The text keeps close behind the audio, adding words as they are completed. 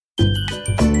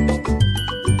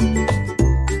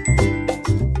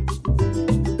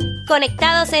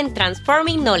Conectados en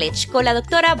Transforming Knowledge con la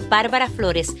doctora Bárbara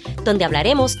Flores, donde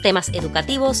hablaremos temas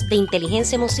educativos de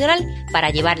inteligencia emocional para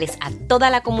llevarles a toda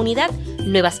la comunidad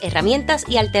nuevas herramientas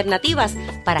y alternativas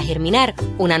para germinar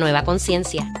una nueva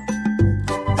conciencia.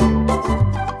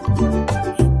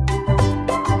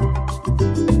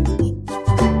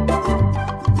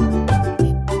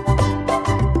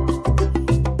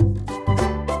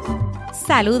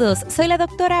 Saludos, soy la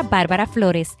doctora Bárbara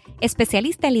Flores,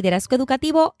 especialista en liderazgo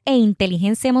educativo e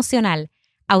inteligencia emocional,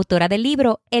 autora del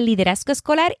libro El liderazgo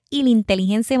escolar y la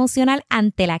inteligencia emocional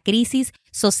ante la crisis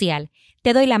social.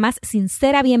 Te doy la más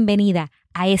sincera bienvenida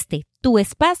a tu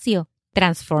espacio,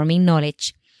 Transforming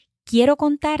Knowledge. Quiero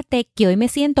contarte que hoy me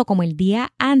siento como el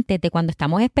día antes de cuando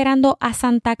estamos esperando a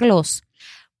Santa Claus,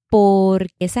 por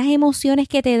esas emociones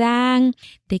que te dan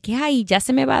de que, ay, ya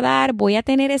se me va a dar, voy a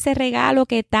tener ese regalo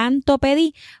que tanto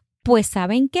pedí. Pues,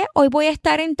 ¿saben qué? Hoy voy a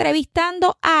estar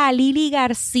entrevistando a Lili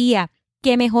García.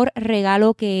 Qué mejor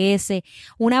regalo que ese.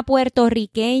 Una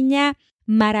puertorriqueña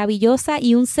maravillosa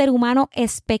y un ser humano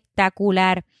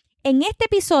espectacular. En este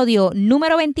episodio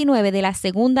número 29 de la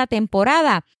segunda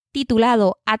temporada,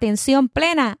 titulado Atención,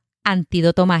 Plena,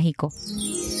 Antídoto Mágico.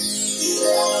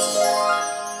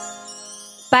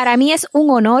 Para mí es un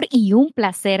honor y un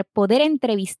placer poder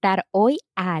entrevistar hoy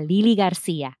a Lili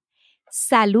García.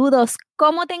 Saludos,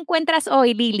 ¿cómo te encuentras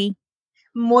hoy, Lili?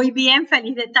 Muy bien,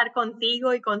 feliz de estar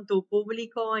contigo y con tu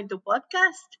público en tu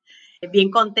podcast. Bien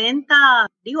contenta,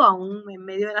 aún en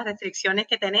medio de las restricciones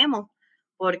que tenemos,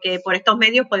 porque por estos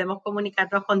medios podemos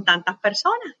comunicarnos con tantas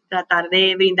personas, tratar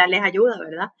de brindarles ayuda,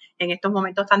 ¿verdad? En estos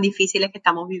momentos tan difíciles que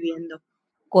estamos viviendo.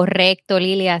 Correcto,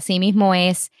 Lili, así mismo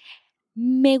es.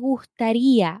 Me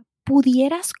gustaría,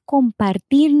 ¿pudieras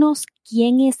compartirnos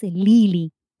quién es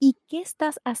Lili y qué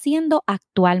estás haciendo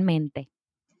actualmente?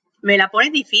 Me la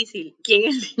pones difícil. ¿Quién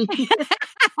es Lili?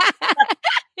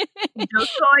 Yo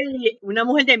soy una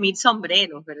mujer de 1000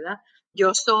 sombreros, ¿verdad?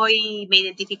 Me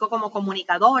identifico como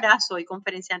comunicadora, soy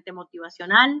conferenciante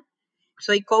motivacional,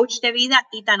 soy coach de vida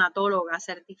y tanatóloga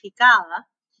certificada.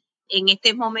 En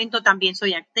este momento también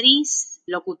soy actriz,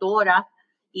 locutora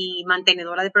y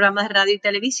mantenedora de programas de radio y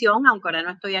televisión, aunque ahora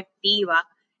no estoy activa,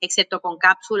 excepto con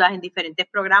cápsulas en diferentes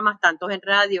programas, tanto en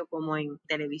radio como en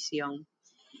televisión.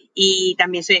 Y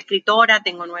también soy escritora,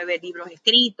 tengo 9 libros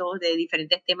escritos de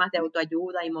diferentes temas de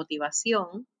autoayuda y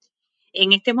motivación.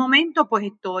 En este momento, pues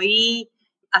estoy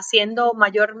haciendo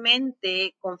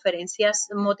mayormente conferencias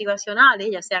motivacionales,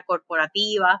 ya sea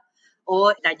corporativas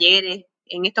o talleres.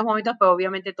 En estos momentos, pues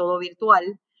obviamente todo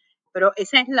virtual, pero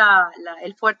ese es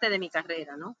el fuerte de mi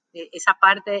carrera, ¿no? Esa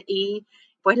parte y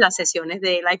pues las sesiones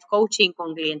de life coaching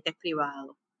con clientes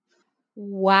privados.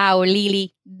 Wow,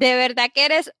 Lili, de verdad que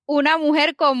eres una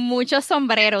mujer con muchos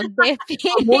sombreros,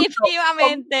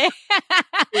 definitivamente.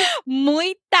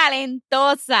 Muy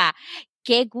talentosa.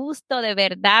 Qué gusto de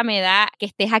verdad me da que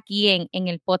estés aquí en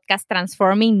el podcast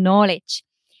Transforming Knowledge.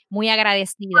 Muy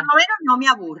agradecida. Por lo menos no me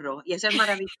aburro y eso es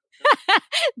maravilloso.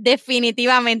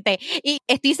 Definitivamente. Y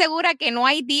estoy segura que no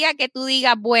hay día que tú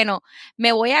digas, bueno,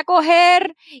 me voy a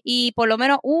coger y por lo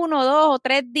menos 1, 2 o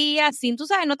 3 días sin, tú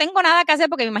sabes, no tengo nada que hacer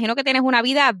porque me imagino que tienes una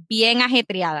vida bien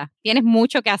ajetreada. Tienes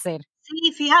mucho que hacer.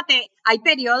 Sí, fíjate, hay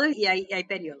periodos y hay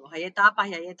periodos, hay etapas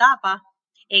y hay etapas.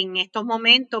 En estos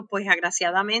momentos, pues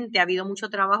agraciadamente ha habido mucho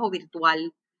trabajo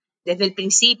virtual. Desde el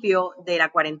principio de la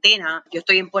cuarentena, yo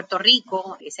estoy en Puerto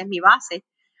Rico, esa es mi base,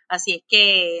 así es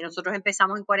que nosotros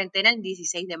empezamos en cuarentena el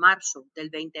 16 de marzo del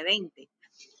 2020.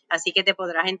 Así que te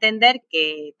podrás entender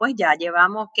que pues ya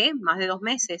llevamos, más de 2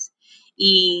 meses.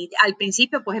 Y al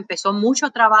principio pues empezó mucho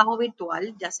trabajo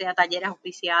virtual, ya sea talleres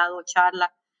auspiciados, charlas,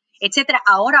 etcétera.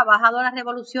 Ahora ha bajado las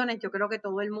revoluciones, yo creo que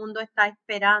todo el mundo está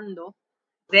esperando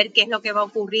ver qué es lo que va a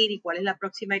ocurrir y cuál es la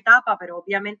próxima etapa, pero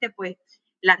obviamente pues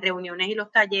las reuniones y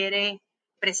los talleres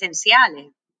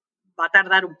presenciales va a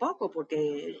tardar un poco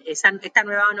porque esta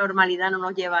nueva normalidad no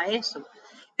nos lleva a eso.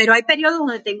 Pero hay periodos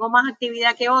donde tengo más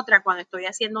actividad que otra. Cuando estoy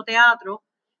haciendo teatro,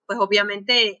 pues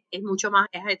obviamente es mucho más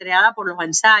ajetreada por los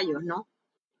ensayos, ¿no?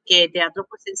 Que teatro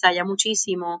pues se ensaya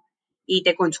muchísimo y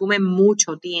te consume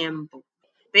mucho tiempo.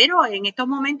 Pero en estos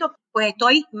momentos, pues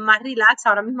estoy más relax.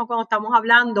 Ahora mismo cuando estamos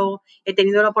hablando, he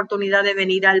tenido la oportunidad de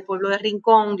venir al pueblo de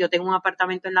Rincón. Yo tengo un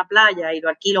apartamento en la playa y lo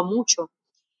alquilo mucho.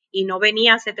 Y no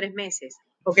venía hace 3 meses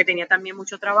porque tenía también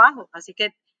mucho trabajo. Así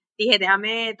que dije,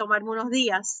 déjame tomarme unos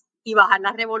días y bajar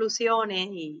las revoluciones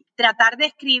y tratar de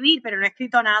escribir, pero no he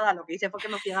escrito nada. Lo que hice fue que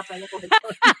me fui a la playa con el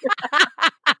sol.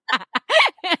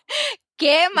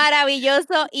 Qué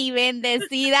maravilloso y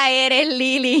bendecida eres,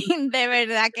 Lili, de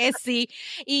verdad que sí.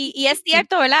 Y es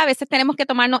cierto, ¿verdad? A veces tenemos que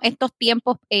tomarnos estos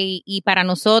tiempos y para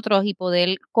nosotros y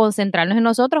poder concentrarnos en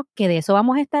nosotros, que de eso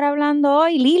vamos a estar hablando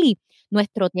hoy, Lili.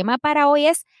 Nuestro tema para hoy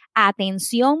es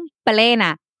Atención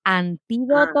Plena,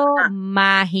 Antídoto Ajá,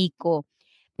 Mágico.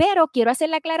 Pero quiero hacer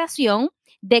la aclaración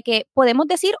de que podemos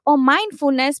decir o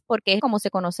mindfulness, porque es como se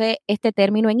conoce este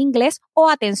término en inglés, o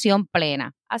atención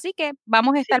plena. Así que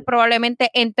vamos a estar sí, probablemente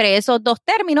entre esos dos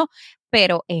términos,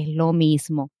 pero es lo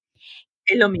mismo.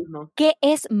 es lo mismo. ¿Qué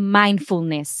es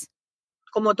mindfulness?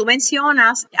 Como tú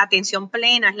mencionas, atención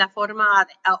plena es la forma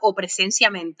o presencia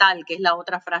mental, que es la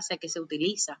otra frase que se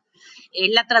utiliza.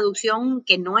 Es la traducción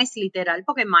que no es literal,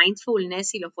 porque mindfulness,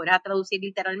 si lo fuera a traducir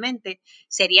literalmente,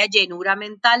 sería llenura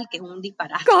mental, que es un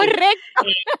disparate. Correcto.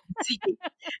 Eh, sí.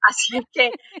 Así es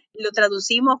que lo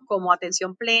traducimos como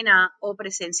atención plena o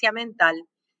presencia mental,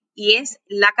 y es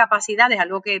la capacidad, es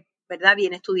algo que, ¿verdad?,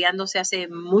 viene estudiándose hace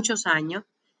muchos años,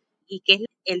 y que es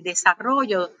el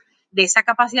desarrollo de esa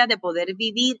capacidad de poder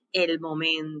vivir el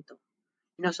momento.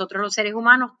 Nosotros los seres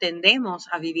humanos tendemos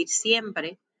a vivir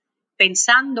siempre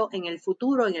pensando en el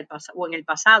futuro o en el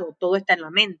pasado, todo está en la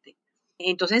mente.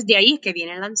 Entonces de ahí es que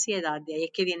viene la ansiedad, de ahí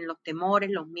es que vienen los temores,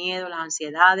 los miedos, las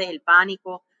ansiedades, el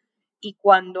pánico. Y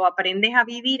cuando aprendes a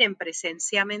vivir en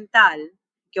presencia mental,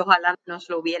 que ojalá nos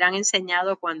lo hubieran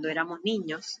enseñado cuando éramos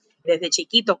niños, desde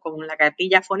chiquitos con la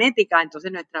cartilla fonética,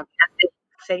 entonces nuestras vidas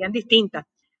serían distintas.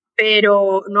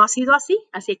 Pero no ha sido así,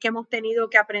 así es que hemos tenido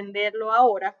que aprenderlo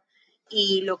ahora,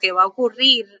 y lo que va a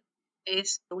ocurrir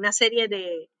es una serie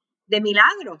de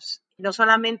milagros, no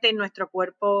solamente en nuestro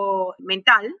cuerpo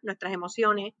mental, nuestras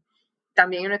emociones,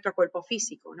 también en nuestro cuerpo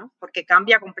físico, ¿no? Porque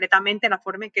cambia completamente la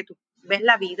forma en que tú ves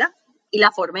la vida y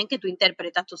la forma en que tú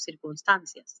interpretas tus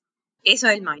circunstancias. Eso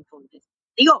es el mindfulness.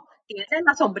 Digo, tienes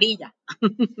la sombrilla.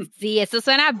 Sí, eso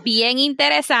suena bien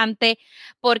interesante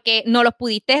porque nos lo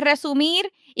pudiste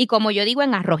resumir y como yo digo,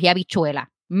 en arroz y habichuela.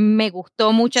 Me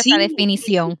gustó mucho esa Sí, sí, sí.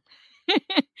 definición.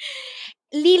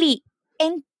 Lili,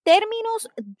 en términos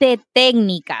de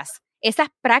técnicas, esas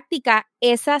prácticas,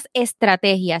 esas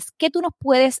estrategias, ¿qué tú nos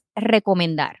puedes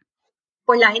recomendar?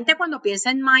 Pues la gente cuando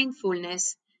piensa en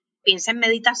mindfulness, piensa en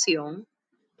meditación,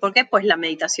 porque pues la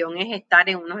meditación es estar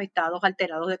en unos estados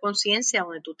alterados de conciencia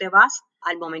donde tú te vas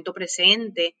al momento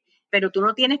presente, pero tú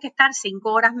no tienes que estar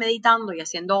 5 horas meditando y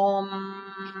haciendo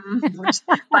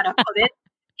para poder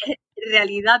en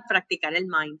realidad practicar el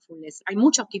mindfulness. Hay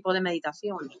muchos tipos de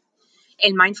meditaciones.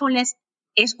 El mindfulness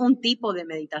es un tipo de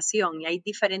meditación y hay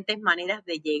diferentes maneras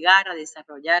de llegar a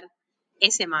desarrollar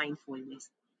ese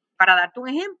mindfulness. Para darte un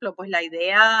ejemplo, pues la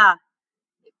idea,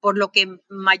 por lo que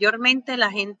mayormente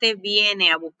la gente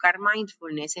viene a buscar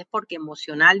mindfulness es porque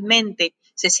emocionalmente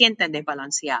se sienten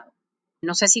desbalanceados.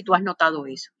 No sé si tú has notado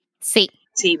eso. Sí,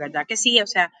 Sí, ¿verdad que sí? O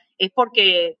sea, es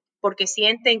porque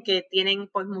sienten que tienen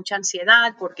pues mucha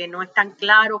ansiedad, porque no están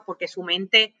claros, porque su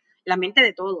mente, la mente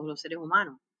de todos los seres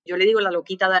humanos, yo le digo la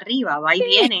loquita de arriba, va y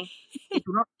viene, y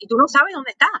tú no sabes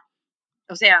dónde está.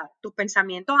 O sea, tus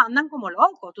pensamientos andan como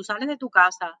locos. Tú sales de tu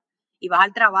casa y vas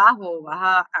al trabajo, o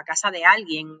vas a casa de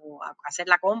alguien, o a hacer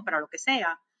la compra, o lo que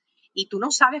sea, y tú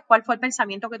no sabes cuál fue el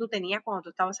pensamiento que tú tenías cuando tú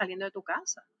estabas saliendo de tu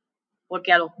casa,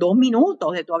 porque a los 2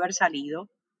 minutos de tú haber salido,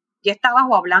 ya estabas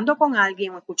o hablando con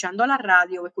alguien, o escuchando la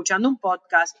radio, o escuchando un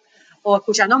podcast, o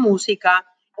escuchando música,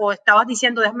 o estabas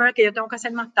diciendo, déjame ver qué yo tengo que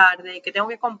hacer más tarde, qué tengo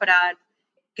que comprar,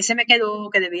 qué se me quedó,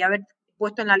 que debía haber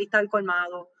puesto en la lista del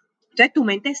colmado. Entonces tu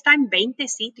mente está en 20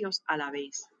 sitios a la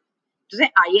vez. Entonces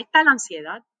ahí está la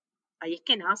ansiedad, ahí es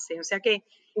que nace. O sea que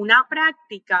una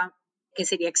práctica que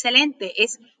sería excelente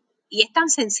y es tan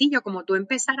sencillo como tú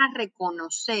empezar a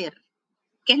reconocer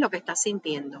qué es lo que estás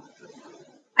sintiendo.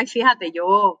 Ay, fíjate,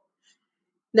 yo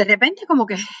de repente como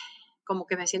que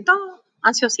me siento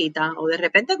ansiosita, o de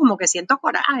repente como que siento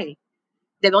coraje.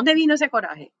 ¿De dónde vino ese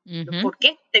coraje? ujú, ¿Por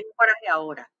qué tengo coraje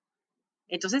ahora?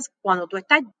 Entonces, cuando tú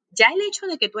estás, ya el hecho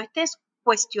de que tú estés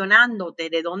cuestionándote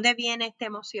de dónde viene esta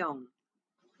emoción,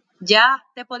 ya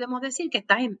te podemos decir que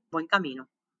estás en buen camino,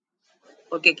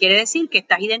 porque quiere decir que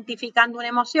estás identificando una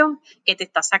emoción que te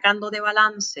está sacando de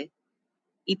balance,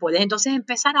 y puedes entonces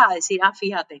empezar a decir,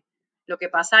 fíjate, lo que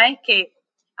pasa es que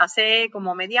hace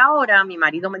como media hora mi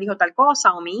marido me dijo tal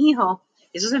cosa, o mi hijo,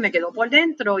 eso se me quedó por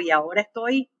dentro y ahora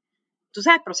estoy, tú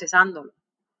sabes, procesándolo.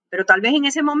 Pero tal vez en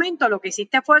ese momento lo que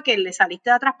hiciste fue que le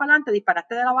saliste de atrás para adelante,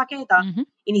 disparaste de la baqueta ujú.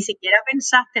 y ni siquiera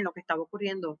pensaste en lo que estaba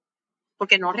ocurriendo,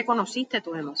 porque no reconociste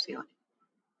tus emociones.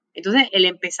 Entonces, el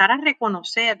empezar a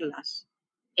reconocerlas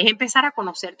es empezar a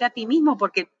conocerte a ti mismo,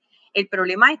 porque el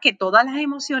problema es que todas las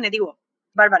emociones, digo,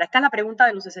 Bárbara, esta es la pregunta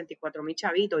de los 64,000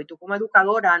 chavitos, y tú como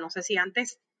educadora, no sé si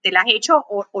antes te la has hecho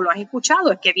o lo has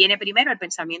escuchado, es que viene primero el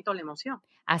pensamiento o la emoción.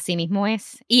 Así mismo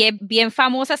es. Y es bien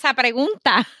famosa esa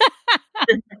pregunta.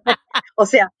 O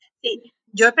sea, sí,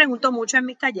 yo pregunto mucho en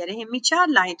mis talleres, en mis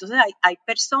charlas, entonces hay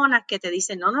personas que te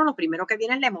dicen, no, lo primero que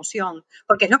viene es la emoción,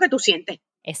 porque es lo que tú sientes,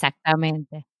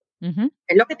 Exactamente. Ujú,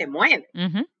 es lo que te mueve.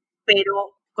 ujú,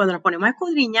 Pero cuando nos ponemos a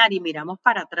escudriñar y miramos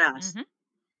para atrás, ujú.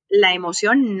 la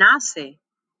emoción nace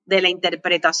de la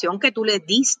interpretación que tú le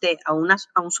diste a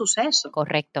un suceso.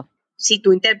 Correcto. Si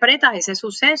tú interpretas ese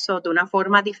suceso de una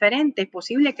forma diferente, es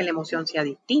posible que la emoción sea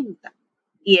distinta.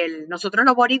 Y nosotros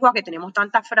los boricuas que tenemos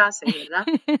tantas frases, ¿verdad?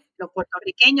 Los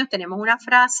puertorriqueños tenemos una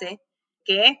frase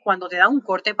que es cuando te da un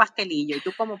corte pastelillo, y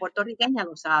tú como puertorriqueña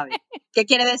lo sabes. ¿Qué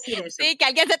quiere decir eso? Sí, que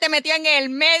alguien se te metió en el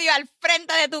medio, al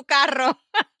frente de tu carro.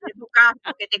 De tu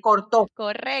carro, que te cortó, ¿verdad?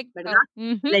 Correcto.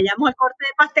 Ujú. Le llamo el corte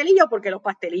de pastelillo porque los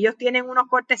pastelillos tienen unos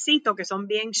cortecitos que son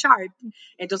bien sharp.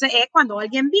 Entonces es cuando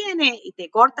alguien viene y te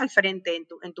corta el frente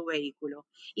en tu vehículo.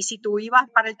 Y si tú ibas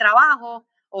para el trabajo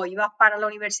o ibas para la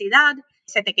universidad,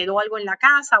 se te quedó algo en la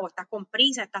casa o estás con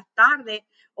prisa, estás tarde,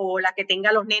 o la que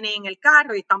tenga los nenes en el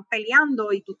carro y están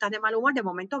peleando y tú estás de mal humor, de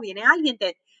momento viene alguien,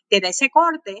 te da ese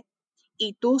corte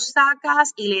y tú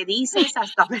sacas y le dices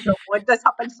hasta lo muerto a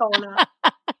esa persona.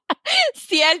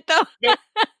 Cierto.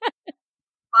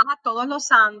 Bajas todos los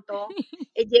santos,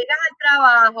 llegas al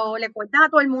trabajo, le cuentas a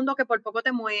todo el mundo que por poco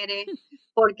te mueres,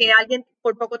 porque alguien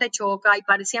por poco te choca y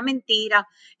parecía mentira.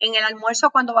 En el almuerzo,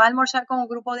 cuando vas a almorzar con un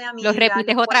grupo de Lo amigas, repites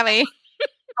les otra cuentas, vez.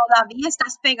 todavía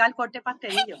estás pegada al corte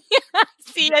pastelillo.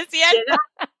 Sí, es cierto. Llegas,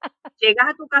 llegas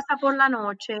a tu casa por la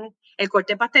noche, el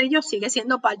corte pastelillo sigue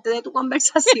siendo parte de tu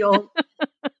conversación.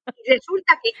 Y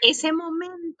resulta que ese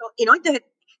momento, y no, entonces,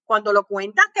 cuando lo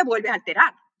cuentas te vuelves a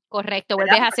alterar, Correcto,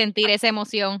 ¿verdad? vuelves a sentir esa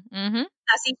emoción. Ujú.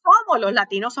 Así somos, los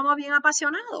latinos somos bien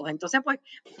apasionados. Entonces, pues,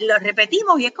 lo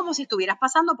repetimos y es como si estuvieras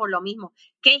pasando por lo mismo.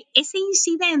 Que ese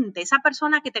incidente, esa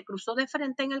persona que te cruzó de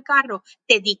frente en el carro,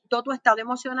 te dictó tu estado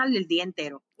emocional del día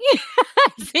entero.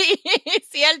 Sí,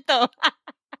 cierto.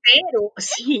 Pero,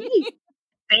 sí,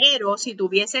 pero si tú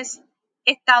hubieses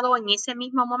estado en ese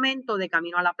mismo momento de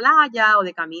camino a la playa o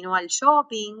de camino al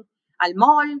shopping, al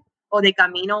mall, o de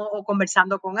camino o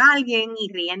conversando con alguien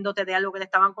y riéndote de algo que te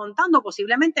estaban contando,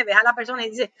 posiblemente ves a la persona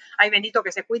y dices, ay bendito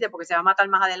que se cuide porque se va a matar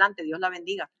más adelante, Dios la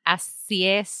bendiga. Así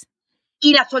es.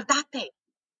 Y la soltaste,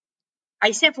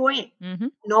 ahí se fue.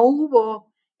 Ujú. No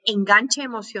hubo enganche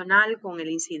emocional con el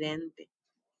incidente.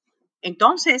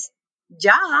 Entonces,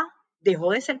 ya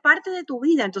dejó de ser parte de tu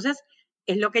vida. Entonces,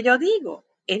 es lo que yo digo,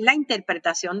 es la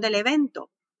interpretación del evento,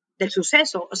 del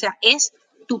suceso. O sea, es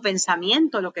tu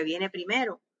pensamiento lo que viene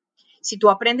primero. Si tú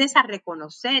aprendes a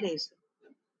reconocer eso,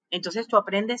 entonces tú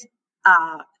aprendes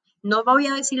a, no voy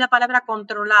a decir la palabra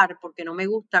controlar, porque no me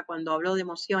gusta cuando hablo de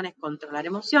emociones, controlar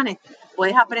emociones,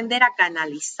 puedes aprender a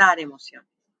canalizar emociones.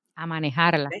 A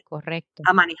manejarla, ¿Ves? correcto.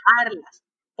 A manejarlas.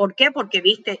 ¿Por qué? Porque,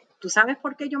 viste, tú sabes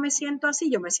por qué yo me siento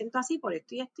así por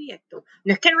esto y esto y esto.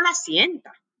 No es que no las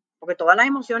sientas, porque todas las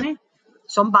emociones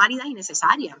son válidas y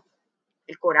necesarias.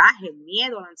 El coraje, el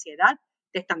miedo, la ansiedad,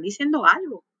 te están diciendo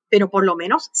algo, pero por lo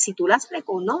menos si tú las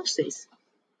reconoces,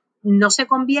 no se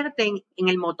convierten en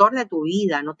el motor de tu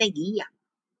vida, no te guían.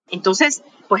 Entonces,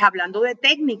 pues hablando de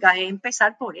técnicas, es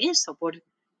empezar por eso, por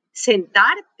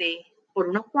sentarte por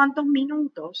unos cuantos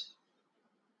minutos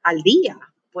al día.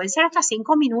 Puede ser hasta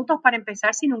 5 minutos para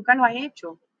empezar si nunca lo has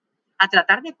hecho. A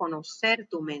tratar de conocer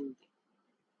tu mente.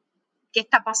 ¿Qué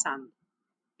está pasando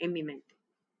en mi mente?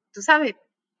 Tú sabes,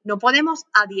 no podemos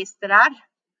adiestrar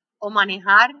o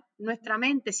manejar nuestra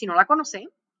mente si no la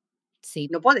conocemos. Sí.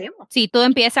 No podemos. Sí, todo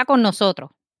empieza con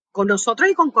nosotros. Con nosotros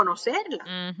y con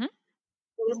conocerla. Ujú.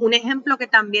 Un ejemplo que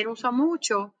también uso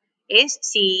mucho es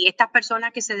si estas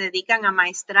personas que se dedican a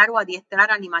maestrar o adiestrar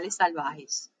animales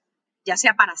salvajes, ya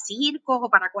sea para circos o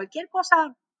para cualquier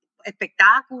cosa,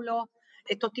 espectáculos,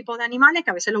 estos tipos de animales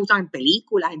que a veces los usan en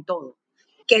películas, en todo.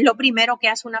 ¿Qué es lo primero que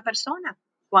hace una persona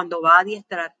cuando va a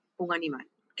adiestrar un animal?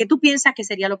 ¿Qué tú piensas que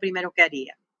sería lo primero que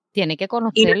haría? Tiene que Y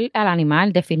conocer al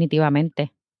animal,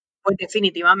 definitivamente. pues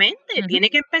definitivamente, Ujú. tiene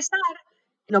que empezar,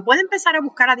 no puede empezar a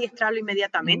buscar adiestrarlo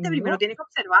inmediatamente, No. primero tiene que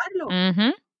observarlo.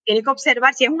 Ujú. Tiene que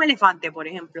observar si es un elefante, por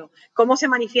ejemplo, cómo se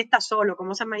manifiesta solo,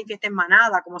 cómo se manifiesta en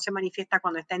manada, cómo se manifiesta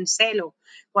cuando está en celo,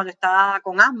 cuando está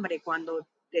con hambre, cuando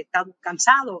está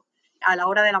cansado, a la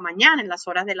hora de la mañana, en las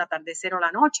horas del atardecer o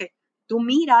la noche. Tú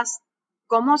miras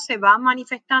cómo se va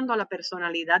manifestando la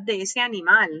personalidad de ese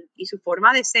animal y su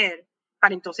forma de ser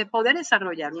para entonces poder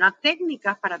desarrollar unas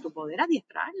técnicas para tu poder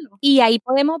adiestrarlo. Y ahí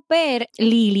podemos ver,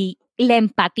 Lili, la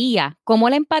empatía, cómo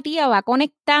la empatía va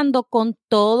conectando con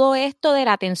todo esto de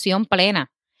la atención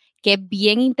plena, que es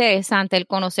bien interesante el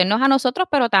conocernos a nosotros,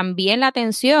 pero también la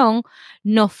atención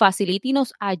nos facilita y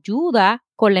nos ayuda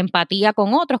con la empatía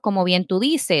con otros, como bien tú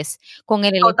dices, con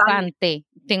el Totalmente. elefante,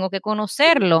 tengo que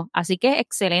conocerlo, así que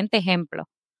excelente ejemplo.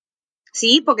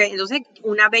 Sí, porque entonces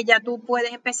una vez ya tú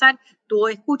puedes empezar, tú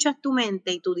escuchas tu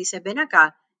mente y tú dices, ven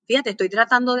acá, fíjate, estoy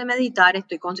tratando de meditar,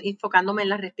 estoy enfocándome en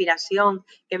la respiración,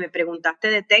 que me preguntaste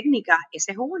de técnicas,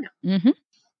 esa es una. Ujú.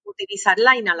 Utilizar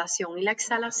la inhalación y la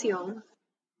exhalación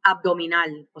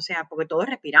abdominal, o sea, porque todos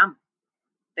respiramos,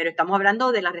 pero estamos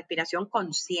hablando de la respiración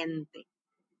consciente.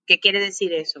 ¿Qué quiere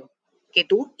decir eso? Que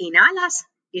tú inhalas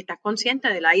y estás consciente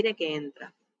del aire que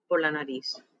entra por la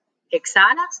nariz.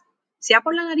 Exhalas, sea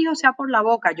por la nariz o sea por la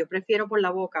boca. Yo prefiero por la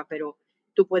boca, pero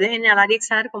tú puedes inhalar y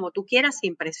exhalar como tú quieras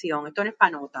sin presión. Esto no es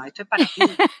para nota, esto es para ti.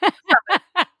 Esto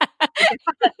es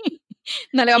para ti.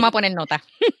 No le vamos a Sí. poner nota.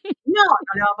 No,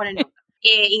 no le voy a poner nota.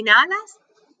 Inhalas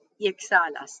y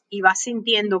exhalas y vas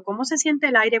sintiendo cómo se siente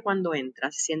el aire cuando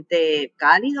entra. ¿Se siente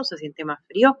cálido? ¿Se siente más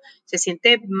frío? ¿Se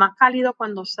siente más cálido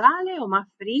cuando sale o más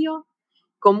frío?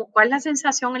 ¿Cuál es la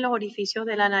sensación en los orificios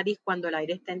de la nariz cuando el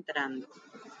aire está entrando?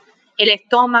 El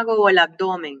estómago o el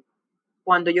abdomen,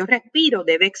 cuando yo respiro,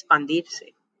 debe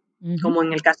expandirse, Ujú. como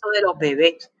en el caso de los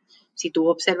bebés. Si tú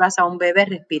observas a un bebé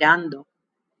respirando,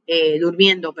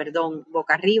 durmiendo, perdón,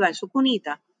 boca arriba en su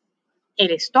cunita,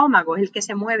 el estómago es el que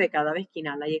se mueve cada vez que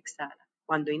inhala y exhala.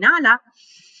 Cuando inhala,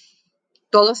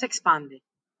 todo se expande.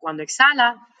 Cuando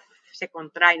exhala, se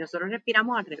contrae. Nosotros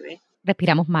respiramos al revés.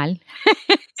 Respiramos mal.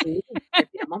 Sí,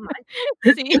 respiramos mal.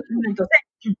 Sí. Entonces,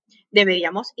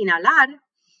 deberíamos inhalar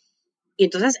y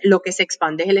entonces lo que se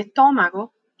expande es el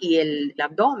estómago y el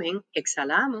abdomen,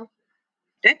 exhalamos.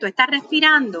 Entonces, tú estás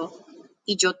respirando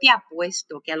y yo te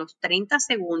apuesto que a los 30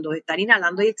 segundos de estar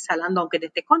inhalando y exhalando, aunque te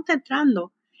estés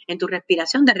concentrando en tu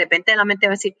respiración, de repente la mente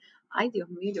va a decir, ay, Dios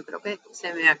mío, yo creo que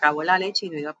se me acabó la leche y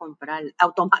no he ido a comprar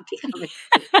automáticamente.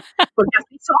 Porque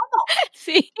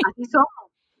Sí. así somos.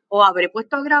 O habré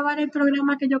puesto a grabar el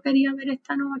programa que yo quería ver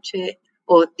esta noche,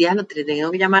 o diablo, te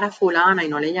tengo que llamar a fulana y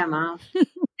no le he llamado.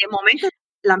 De momento,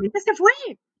 la mente se fue.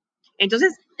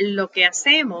 Entonces, lo que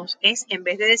hacemos es, en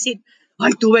vez de decir,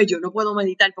 ay, tú ves, yo no puedo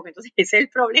meditar, porque entonces ese es el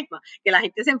problema, que la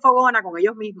gente se enfogona con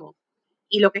ellos mismos.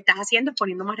 Y lo que estás haciendo es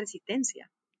poniendo más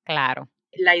resistencia. Claro.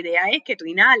 La idea es que tú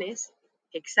inhales,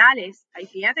 exhales. Ay,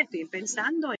 fíjate, estoy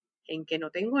pensando en que no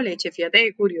tengo leche. Fíjate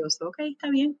qué curioso. Ok, está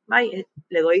bien. Bye.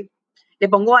 Le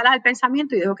pongo alas al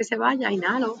pensamiento y dejo que se vaya.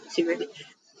 Inhalo.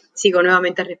 Sigo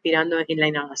nuevamente respirando en la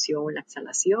inhalación, en la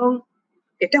exhalación.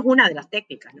 Esto es una de las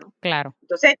técnicas, ¿no? Claro.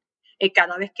 Entonces,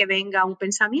 cada vez que venga un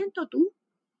pensamiento, tú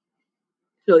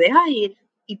lo dejas ir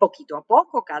y poquito a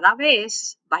poco, cada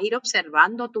vez vas a ir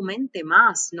observando tu mente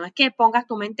más. No es que pongas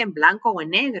tu mente en blanco o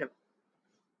en negro.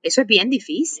 Eso es bien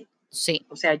difícil. Sí.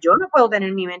 O sea, yo no puedo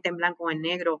tener mi mente en blanco o en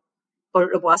negro.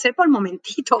 Lo puedo hacer por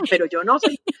momentito, pero yo no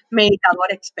soy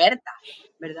meditadora experta,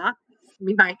 ¿verdad?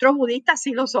 Mis maestros budistas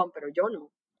sí lo son, pero yo no.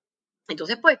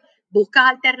 Entonces, pues, buscas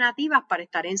alternativas para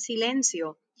estar en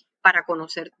silencio, para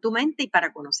conocer tu mente y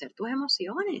para conocer tus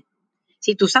emociones.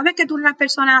 Si tú sabes que tú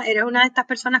eres una de estas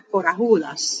personas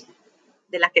corajudas,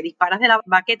 de las que disparas de la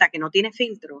baqueta que no tiene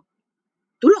filtro,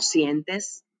 tú lo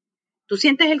sientes. Tú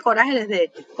sientes el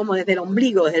coraje como desde el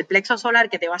ombligo, desde el plexo solar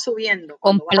que te va subiendo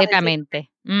cuando vas a decir,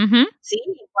 Completamente. Ujú. sí,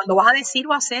 cuando vas a decir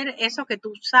o hacer eso que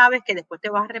tú sabes que después te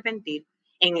vas a arrepentir.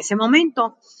 En ese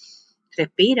momento,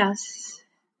 respiras,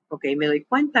 ok, me doy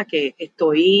cuenta que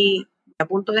estoy a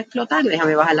punto de explotar,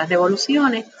 déjame bajar las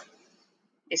revoluciones.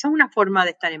 Esa es una forma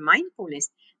de estar en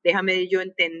mindfulness. Déjame yo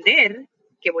entender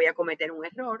que voy a cometer un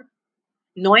error.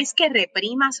 No es que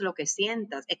reprimas lo que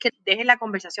sientas, es que dejes la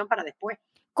conversación para después.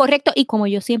 Correcto, y como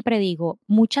yo siempre digo,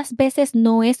 muchas veces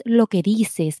no es lo que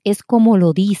dices, es como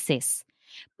lo dices.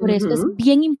 Por eso es Ujú.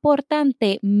 bien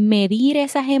importante medir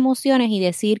esas emociones y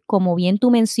decir, como bien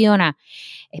tú mencionas,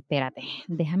 espérate,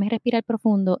 déjame respirar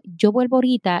profundo, yo vuelvo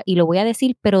ahorita y lo voy a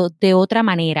decir, pero de otra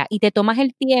manera, y te tomas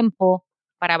el tiempo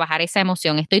para bajar esa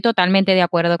emoción. Estoy totalmente de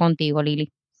acuerdo contigo,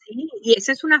 Lili. Sí, y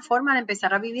esa es una forma de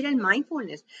empezar a vivir el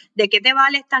mindfulness. ¿De qué te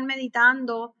vale estar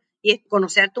meditando y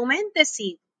conocer tu mente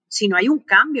si no hay un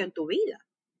cambio en tu vida?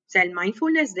 O sea, el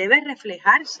mindfulness debe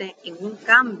reflejarse en un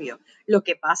cambio. Lo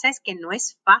que pasa es que no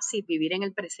es fácil vivir en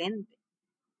el presente,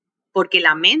 porque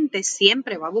la mente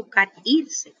siempre va a buscar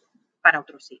irse para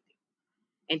otro sitio.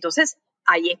 Entonces,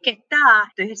 ahí es que está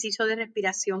este ejercicio de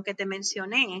respiración que te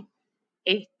mencioné,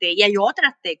 y hay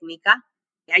otras técnicas.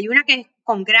 Hay una que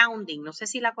con grounding. No sé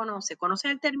si la conoces.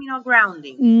 ¿Conoces el término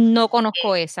grounding? No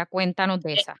conozco esa, cuéntanos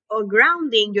de esa. O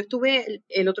grounding, yo estuve,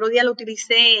 el otro día lo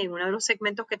utilicé en uno de los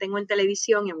segmentos que tengo en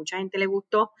televisión y a mucha gente le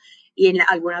gustó, y en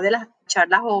algunas de las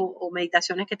charlas o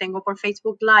meditaciones que tengo por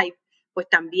Facebook Live, pues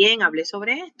también hablé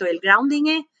sobre esto. El grounding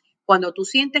es cuando tú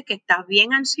sientes que estás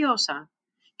bien ansiosa,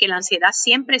 que la ansiedad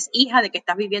siempre es hija de que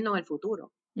estás viviendo en el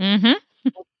futuro. Uh-huh.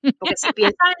 Porque si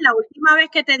piensas en la última vez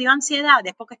que te dio ansiedad,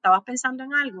 es porque estabas pensando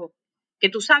en algo que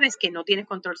tú sabes que no tienes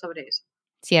control sobre eso.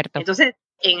 Cierto. Entonces,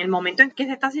 en el momento en que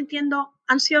se está sintiendo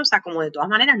ansiosa, como de todas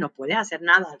maneras no puedes hacer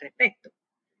nada al respecto,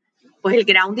 pues el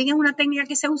grounding es una técnica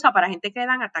que se usa para gente que le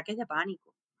dan ataques de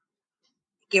pánico,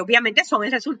 que obviamente son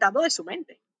el resultado de su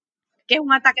mente. ¿Qué es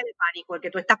un ataque de pánico? El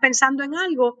que tú estás pensando en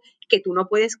algo que tú no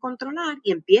puedes controlar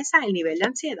y empieza el nivel de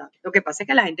ansiedad. Lo que pasa es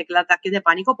que la gente que le da ataques de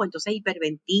pánico, pues entonces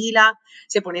hiperventila,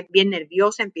 se pone bien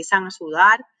nerviosa, empiezan a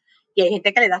sudar. Y hay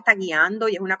gente que le da hasta guiando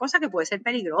y es una cosa que puede ser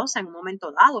peligrosa en un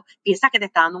momento dado. Piensa que te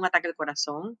está dando un ataque al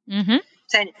corazón. Uh-huh. O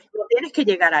sea, no tienes que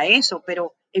llegar a eso,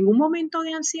 pero en un momento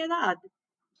de ansiedad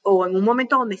o en un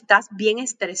momento donde estás bien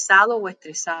estresado o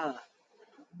estresada,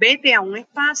 vete a un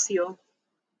espacio,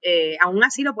 aún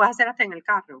así lo puedes hacer hasta en el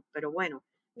carro, pero bueno,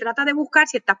 trata de buscar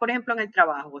si estás, por ejemplo, en el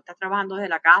trabajo, o estás trabajando desde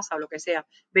la casa o lo que sea,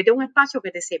 vete a un espacio que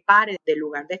te separe del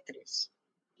lugar de estrés.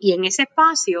 Y en ese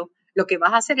espacio, lo que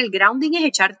vas a hacer, el grounding es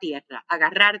echar tierra,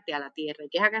 agarrarte a la tierra. ¿Y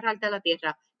qué es agarrarte a la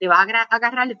tierra? Te vas a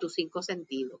agarrar de tus 5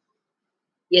 sentidos.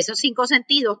 Y esos 5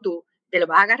 sentidos tú te los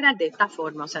vas a agarrar de esta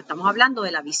forma. O sea, estamos hablando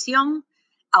de la visión,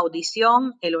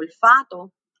 audición, el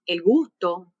olfato, el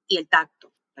gusto y el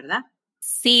tacto, ¿verdad?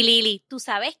 Sí, Lili, tú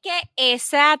sabes que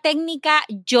esa técnica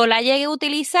yo la llegué a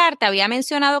utilizar, te había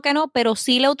mencionado que no, pero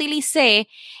sí la utilicé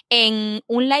en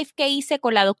un live que hice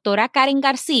con la doctora Karen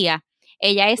García.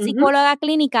 Ella es psicóloga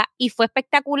clínica y fue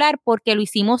espectacular porque lo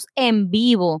hicimos en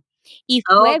vivo y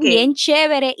fue bien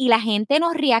chévere y la gente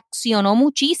nos reaccionó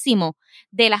muchísimo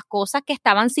de las cosas que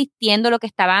estaban sintiendo, lo que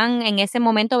estaban en ese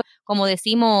momento, como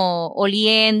decimos,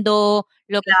 oliendo,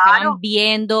 lo que estaban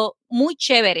viendo. Muy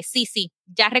chévere, sí,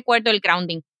 ya recuerdo el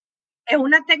grounding. Es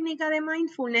una técnica de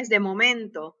mindfulness de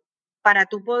momento para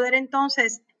tú poder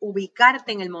entonces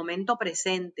ubicarte en el momento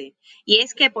presente. Y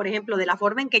es que, por ejemplo, de la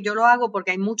forma en que yo lo hago,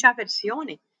 porque hay muchas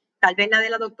versiones, tal vez la de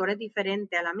la doctora es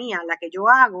diferente a la mía, la que yo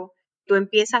hago, tú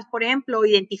empiezas, por ejemplo,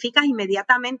 identificas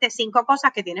inmediatamente 5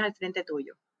 cosas que tienes al frente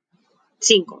tuyo.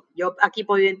 5. Yo aquí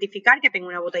puedo identificar que tengo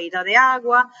una botellita de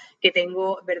agua, que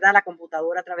tengo, ¿verdad?, la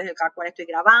computadora a través del cual estoy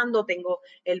grabando, tengo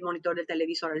el monitor del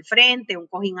televisor al frente, un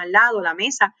cojín al lado, la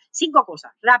mesa. 5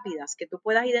 cosas rápidas que tú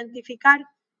puedas identificar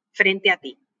frente a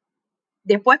ti.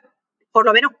 Después, por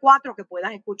lo menos 4 que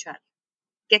puedas escuchar.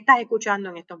 ¿Qué estás escuchando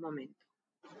en estos momentos?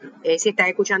 Si estás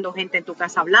escuchando gente en tu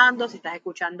casa hablando, si estás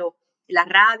escuchando la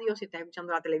radio, si estás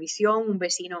escuchando la televisión, un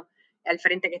vecino al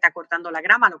frente que está cortando la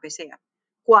grama, lo que sea.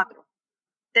 4.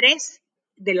 3,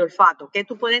 del olfato, que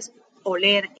tú puedes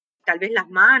oler, tal vez las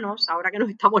manos, ahora que nos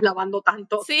estamos lavando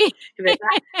tanto, sí, ¿verdad?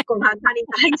 Con hand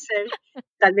sanitizer,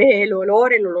 tal vez el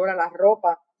olor a la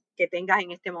ropa que tengas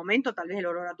en este momento, tal vez el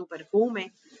olor a tu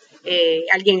perfume,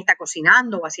 alguien está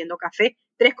cocinando o haciendo café,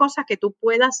 3 cosas que tú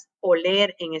puedas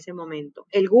oler en ese momento.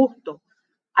 El gusto,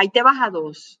 ahí te vas a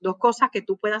 2 cosas que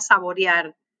tú puedas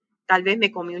saborear, tal vez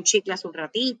me comí un chicle hace un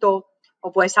ratito,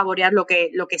 o puedes saborear lo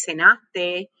que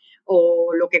cenaste,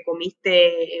 o lo que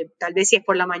comiste, tal vez si es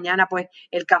por la mañana, pues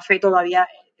el café todavía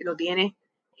lo tienes,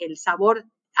 el sabor,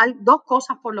 2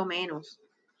 cosas por lo menos.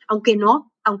 Aunque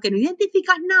no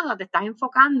identificas nada, te estás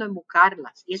enfocando en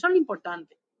buscarlas. Y eso es lo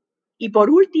importante. Y por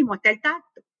último está el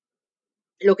tacto.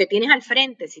 Lo que tienes al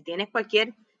frente, si tienes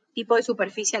cualquier tipo de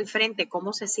superficie al frente,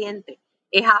 ¿cómo se siente?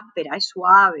 ¿Es áspera? ¿Es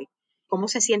suave? ¿Cómo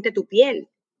se siente tu piel?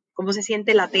 ¿Cómo se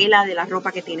siente la tela de la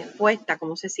ropa que tienes puesta?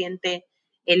 ¿Cómo se siente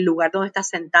el lugar donde estás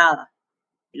sentada?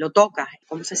 Lo tocas,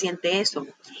 ¿cómo se siente eso?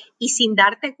 Y sin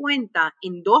darte cuenta,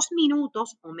 en 2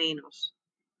 minutos o menos,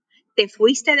 te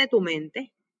fuiste de tu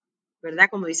mente, ¿verdad?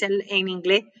 Como dice en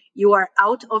inglés, you are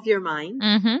out of your mind.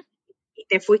 uh-huh. Y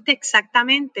te fuiste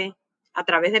exactamente a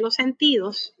través de los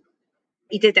sentidos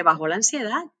y te bajó la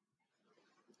ansiedad,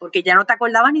 porque ya no te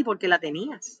acordabas ni por qué la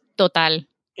tenías. Total.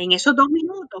 En esos 2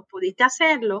 minutos pudiste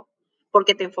hacerlo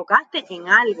porque te enfocaste en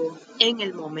algo en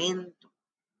el momento.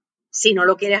 Si no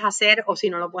lo quieres hacer o si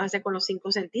no lo puedes hacer con los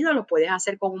 5 sentidos, lo puedes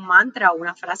hacer con un mantra o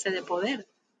una frase de poder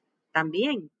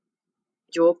también.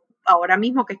 Yo ahora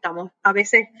mismo que estamos, a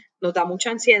veces nos da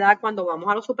mucha ansiedad cuando vamos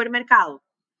a los supermercados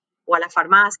o a las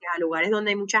farmacias, a lugares donde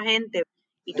hay mucha gente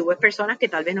y tú ves personas que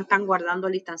tal vez no están guardando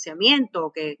el distanciamiento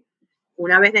o que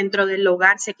una vez dentro del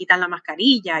hogar se quitan la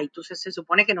mascarilla y tú se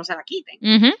supone que no se la quiten.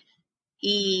 Uh-huh.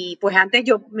 Y pues antes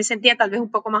yo me sentía tal vez un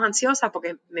poco más ansiosa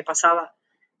porque me pasaba,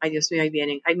 ay Dios mío, ahí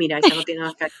vienen, ay mira, esa no tiene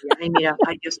mascarilla, ay mira,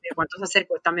 ay Dios mío, ¿cuánto se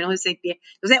acercó? Está a menos de 6 pies.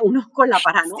 Entonces uno con la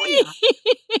paranoia.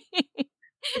 Sí.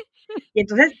 Y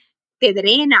entonces te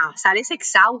drena, sales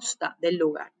exhausta del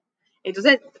lugar.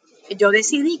 Entonces yo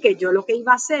decidí que yo lo que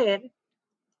iba a hacer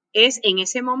es en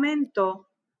ese momento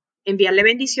enviarle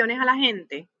bendiciones a la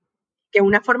gente, que es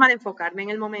una forma de enfocarme en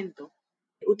el momento,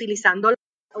 utilizando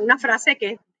una frase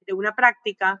que es de una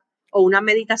práctica o una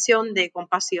meditación de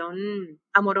compasión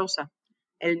amorosa.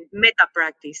 El meta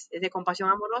practice es de compasión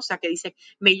amorosa que dice,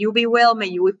 may you be well,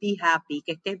 may you be happy,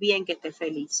 que estés bien, que estés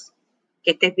feliz,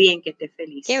 que estés bien, que estés Qué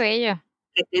feliz, bello.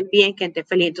 que estés bien, que estés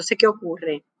feliz. Entonces, ¿qué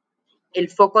ocurre? El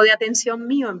foco de atención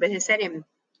mío, en vez de ser en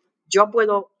yo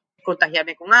puedo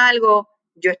contagiarme con algo,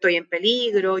 yo estoy en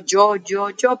peligro,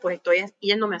 pues estoy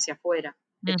yéndome hacia afuera.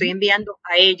 Estoy Ujú. enviando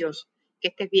a ellos que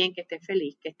estés bien, que estés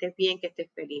feliz, que estés bien, que estés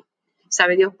feliz.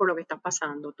 Sabe Dios por lo que estás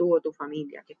pasando, tú o tu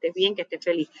familia, que estés bien, que estés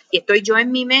feliz. Y estoy yo en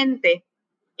mi mente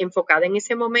enfocada en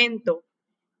ese momento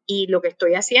y lo que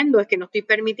estoy haciendo es que no estoy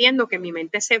permitiendo que mi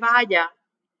mente se vaya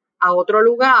a otro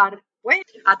lugar, pues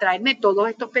a traerme todos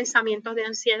estos pensamientos de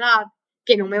ansiedad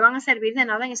que no me van a servir de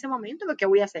nada en ese momento, porque ¿qué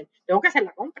voy a hacer? Tengo que hacer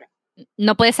la compra,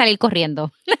 No puedes salir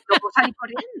corriendo. no puedo salir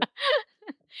corriendo.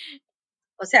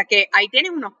 O sea que ahí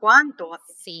tienes unos cuantos.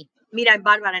 Sí, Mira,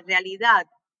 Bárbara, en realidad,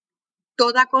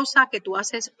 toda cosa que tú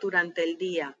haces durante el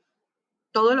día,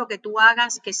 todo lo que tú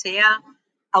hagas que sea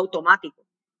automático.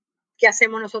 ¿Qué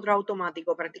hacemos nosotros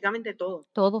automático? Prácticamente todo.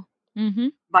 todo.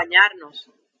 Ujú. Bañarnos,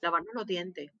 lavarnos los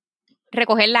dientes,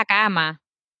 Recoger la cama,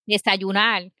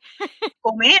 desayunar.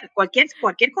 comer, cualquier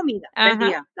comida del Ajá.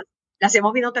 día. La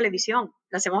hacemos viendo televisión,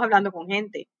 la hacemos hablando con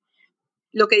gente.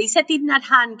 Lo que dice Thich Nhat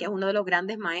Hanh, que es uno de los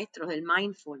grandes maestros del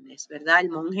mindfulness, ¿verdad? El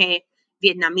monje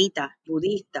vietnamita,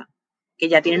 budista, que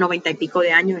ya tiene 90 y pico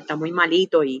de años, está muy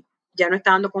malito y ya no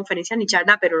está dando conferencias ni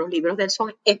charlas, pero los libros de él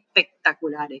son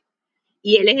espectaculares.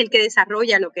 Y él es el que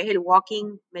desarrolla lo que es el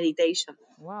walking meditation,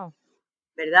 Wow.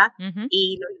 ¿verdad? Ujú.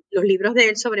 Y los libros de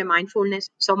él sobre mindfulness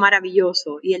son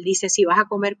maravillosos. Y él dice, si vas a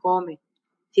comer, come.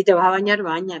 Si te vas a bañar,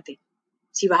 báñate.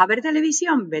 Si vas a ver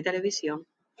televisión, ve televisión.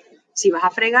 Si vas a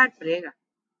fregar, frega.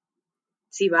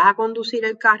 Si vas a conducir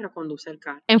el carro, conduce el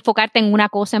carro. Enfocarte en una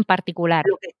cosa en particular.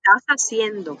 Lo que estás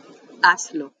haciendo,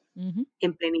 hazlo Ujú,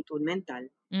 en plenitud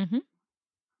mental, ujú.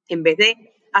 en vez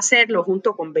de hacerlo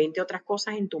junto con 20 otras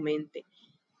cosas en tu mente.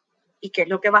 ¿Y qué es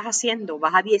lo que vas haciendo?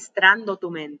 Vas adiestrando tu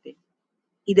mente.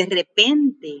 Y de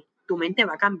repente tu mente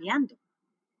va cambiando.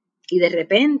 Y de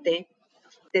repente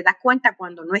te das cuenta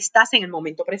cuando no estás en el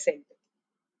momento presente.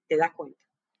 Te das cuenta.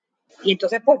 Y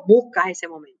entonces pues buscas ese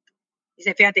momento.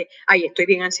 Dice, fíjate, ay, estoy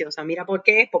bien ansiosa. Mira por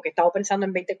qué, porque he estado pensando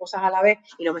en 20 cosas a la vez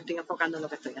y no me estoy enfocando en lo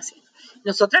que estoy haciendo.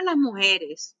 Nosotras las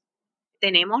mujeres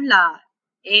tenemos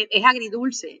es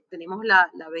agridulce, tenemos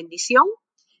la bendición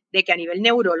de que a nivel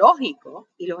neurológico,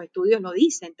 y los estudios lo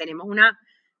dicen, tenemos una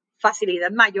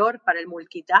facilidad mayor para el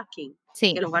multitasking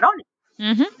Sí. que los varones.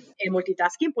 Ujú. El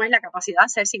multitasking, pues, es la capacidad de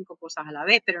hacer 5 cosas a la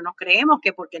vez, pero nos creemos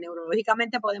que porque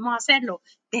neurológicamente podemos hacerlo,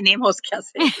 tenemos que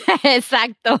hacerlo.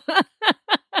 Exacto.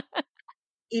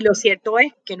 Y lo cierto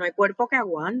es que no hay cuerpo que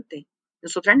aguante.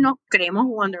 Nosotras nos creemos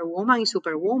Wonder Woman y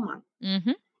Superwoman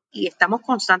Ujú. y estamos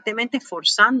constantemente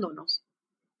forzándonos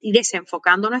y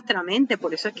desenfocando nuestra mente.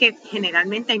 Por eso es que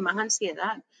generalmente hay más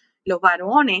ansiedad. Los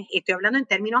varones, estoy hablando en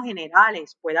términos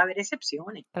generales, puede haber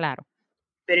excepciones, Claro.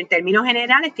 pero en términos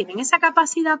generales tienen esa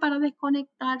capacidad para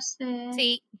desconectarse,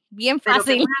 Sí, bien pero que es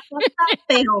fácil. una cosa,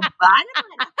 pero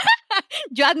bárbara,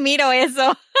 Yo admiro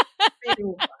eso.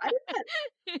 pero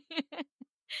bárbara.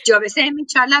 Yo a veces en mi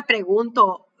charla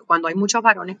pregunto, cuando hay muchos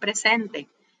varones presentes,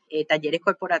 talleres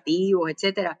corporativos,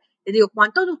 etcétera, les digo,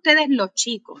 ¿cuántos de ustedes, los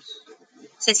chicos,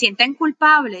 se sienten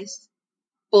culpables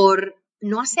por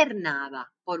no hacer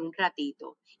nada por un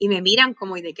ratito? Y me miran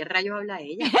como, ¿y de qué rayos habla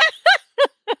ella?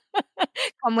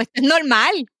 Como esto es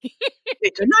normal.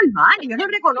 Esto es normal, ellos no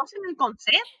reconocen el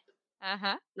concepto.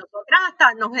 Ajá. Nosotras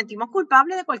hasta nos sentimos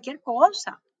culpables de cualquier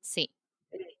cosa. Sí.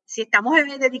 Si estamos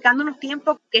dedicándonos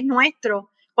tiempo que es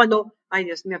nuestro, cuando, ay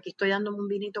Dios mío, aquí estoy dándome un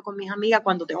vinito con mis amigas,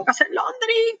 cuando tengo que hacer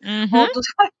laundry, Ujú. o tú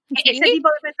sabes, ese Sí. tipo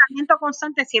de pensamiento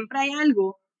constante, siempre hay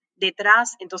algo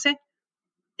detrás. Entonces,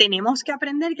 tenemos que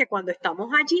aprender que cuando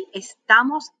estamos allí,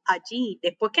 estamos allí.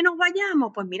 Después que nos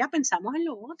vayamos, pues mira, pensamos en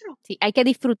lo otro. Sí, hay que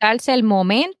disfrutarse el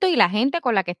momento y la gente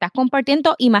con la que estás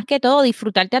compartiendo y más que todo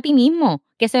disfrutarte a ti mismo,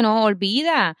 que se nos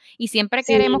olvida y siempre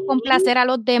Sí, queremos complacer a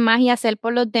los demás y hacer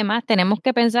por los demás, tenemos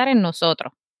que pensar en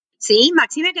nosotros. sí,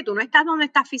 Maxime, que tú no estás donde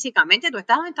estás físicamente, tú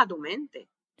estás donde está tu mente.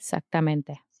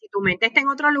 Exactamente. Si tu mente está en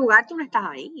otro lugar, tú no estás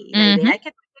ahí. Y la Ujú. idea es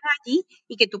que tú estés allí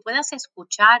y que tú puedas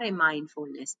escuchar en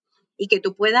mindfulness y que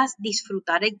tú puedas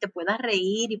disfrutar y te puedas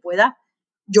reír y puedas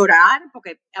llorar,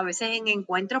 porque a veces en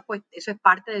encuentros, pues eso es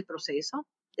parte del proceso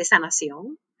de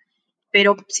sanación.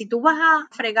 Pero si tú vas a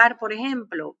fregar, por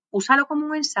ejemplo, úsalo como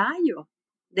un ensayo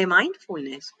de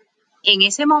mindfulness. En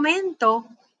ese momento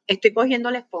estoy cogiendo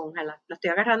la esponja, la estoy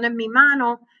agarrando en mi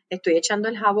mano, estoy echando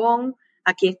el jabón,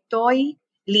 aquí estoy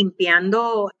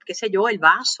limpiando, qué sé yo, el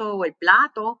vaso o el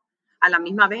plato. A la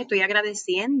misma vez estoy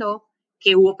agradeciendo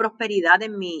que hubo prosperidad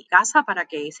en mi casa para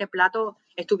que ese plato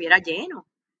estuviera lleno.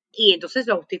 Y entonces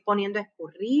lo estoy poniendo a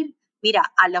escurrir.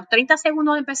 Mira, a los 30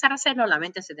 segundos de empezar a hacerlo, la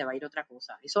mente se te va a ir otra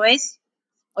cosa. Eso es,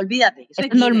 olvídate, eso Eso es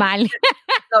es given, normal.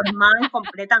 normal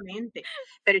completamente.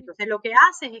 Pero entonces lo que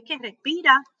haces es que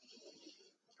respira,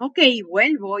 ok,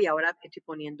 vuelvo y ahora estoy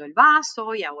poniendo el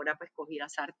vaso y ahora pues cogí la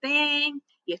sartén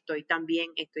y estoy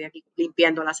aquí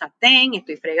limpiando la sartén,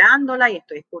 estoy fregándola y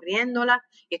estoy escurriéndola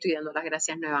y estoy dando las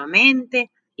gracias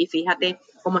nuevamente. Y fíjate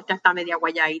cómo está media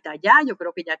guayadita ya, yo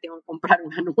creo que ya tengo que comprar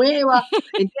una nueva,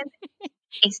 ¿entiendes?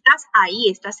 Estás ahí,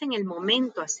 estás en el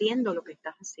momento haciendo lo que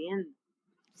estás haciendo,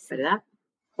 Sí. ¿verdad?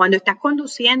 Cuando estás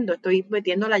conduciendo, estoy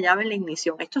metiendo la llave en la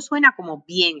ignición. Esto suena como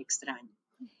bien extraño,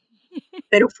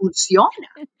 pero funciona.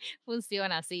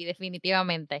 Funciona, sí,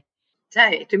 definitivamente. O sea,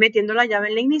 estoy metiendo la llave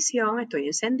en la ignición, estoy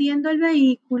encendiendo el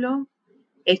vehículo,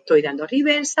 estoy dando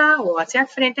reversa o hacia el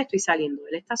frente, estoy saliendo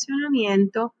del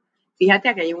estacionamiento. Fíjate,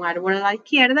 aquí hay un árbol a la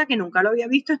izquierda que nunca lo había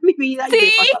visto en mi vida y Sí. yo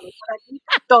he pasado por aquí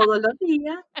todos los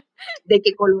días. ¿De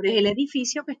qué color es el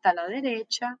edificio que está a la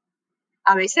derecha?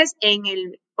 A veces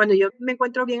cuando yo me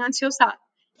encuentro bien ansiosa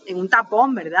en un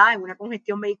tapón, ¿verdad? En una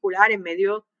congestión vehicular en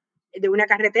medio de una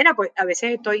carretera, pues a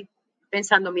veces estoy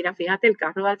pensando, mira, fíjate, el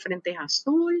carro de al frente es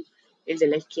azul, el de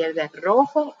la izquierda es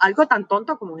rojo, algo tan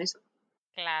tonto como eso.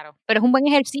 Claro. Pero es un buen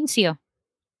ejercicio.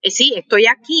 Sí, estoy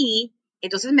aquí,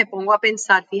 entonces me pongo a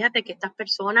pensar, fíjate que estas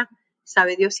personas,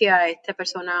 sabe Dios si a esta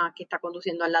persona que está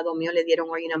conduciendo al lado mío le dieron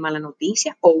hoy una mala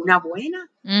noticia o una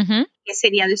buena. Ujú. ¿Qué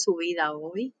sería de su vida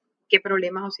hoy? ¿Qué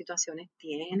problemas o situaciones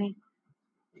tiene?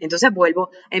 Entonces vuelvo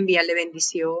a enviarle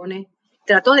bendiciones.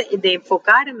 Trato de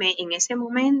enfocarme en ese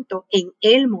momento, en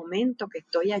el momento que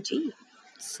estoy allí.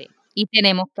 Sí. Y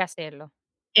tenemos que hacerlo.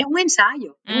 Es un Ujú.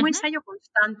 ensayo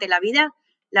constante. La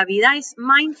vida es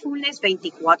mindfulness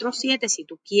 24/7 si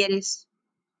tú quieres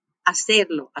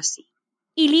hacerlo así.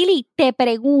 Y Lili, te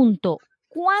pregunto,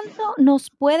 ¿cuánto nos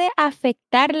puede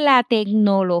afectar la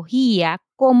tecnología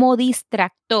como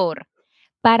distractor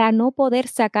para no poder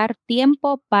sacar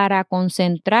tiempo para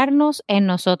concentrarnos en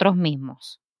nosotros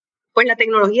mismos? Pues la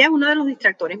tecnología es uno de los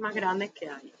distractores más grandes que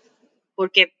hay,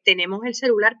 porque tenemos el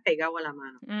celular pegado a la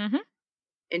mano. Ujú.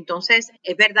 Entonces,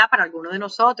 es verdad para algunos de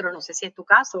nosotros, no sé si es tu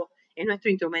caso, es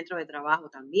nuestro instrumento de trabajo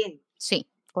también. Sí,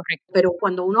 correcto. Pero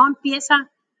cuando uno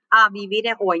empieza a vivir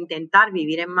o a intentar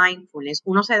vivir en mindfulness,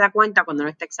 uno se da cuenta cuando uno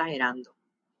está exagerando.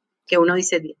 Que uno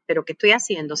dice, pero ¿qué estoy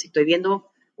haciendo? Si estoy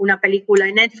viendo una película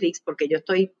en Netflix porque yo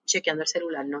estoy chequeando el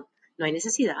celular, no hay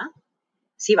necesidad.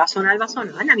 Si va a sonar, va a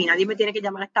sonar. A mí nadie me tiene que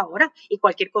llamar a esta hora y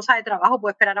cualquier cosa de trabajo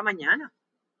puede esperar a mañana.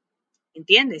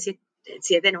 ¿Entiendes?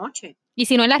 Si es de noche. Y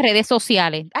si no en las redes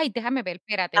sociales. Ay, déjame ver,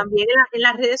 espérate. También en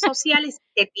las redes sociales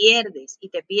te pierdes y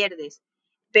te pierdes.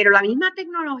 Pero la misma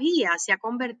tecnología se ha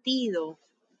convertido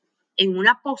en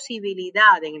una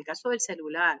posibilidad, en el caso del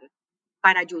celular,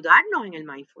 para ayudarnos en el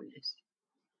mindfulness.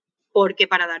 Porque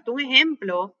para darte un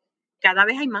ejemplo, cada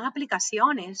vez hay más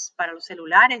aplicaciones para los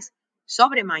celulares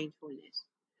sobre mindfulness.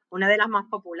 Una de las más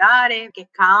populares, que es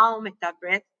Calm, está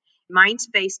Breath,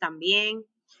 Mindspace también.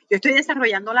 Yo estoy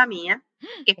desarrollando la mía,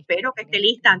 que espero que esté Excelente.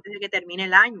 lista antes de que termine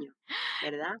el año,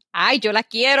 ¿verdad? Ay, yo la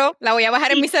quiero, la voy a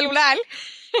bajar en Sí, mi celular.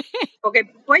 porque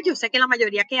pues yo sé que la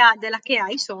mayoría de las que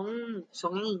hay son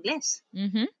en inglés.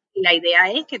 Ujú. Y la idea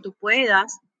es que tú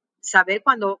puedas saber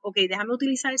cuando, ok, déjame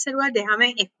utilizar el celular,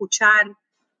 déjame escuchar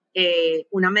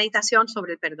una meditación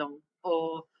sobre el perdón,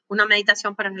 o una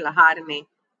meditación para relajarme,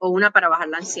 o una para bajar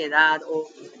la ansiedad, o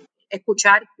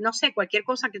escuchar, no sé, cualquier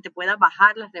cosa que te pueda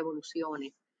bajar las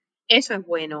revoluciones. Eso es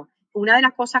bueno. Una de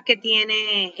las cosas que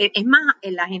tiene, es más,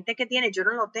 la gente que tiene, yo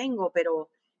no lo tengo, pero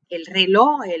el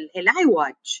reloj, el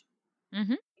iWatch,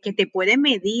 Ujú. que te puede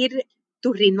medir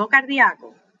tu ritmo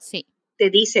cardíaco, Sí, te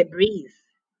dice breathe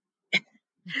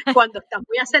cuando está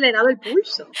muy acelerado el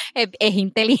pulso. es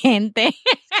inteligente.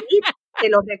 Sí, te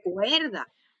lo recuerda,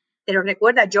 te lo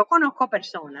recuerda. Yo conozco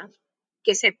personas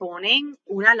que se ponen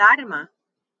una alarma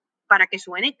para que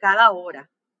suene cada hora,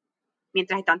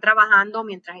 mientras están trabajando,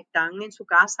 mientras están en su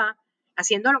casa,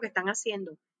 haciendo lo que están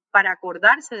haciendo, para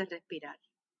acordarse de respirar.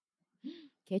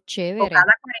 Qué O chévere.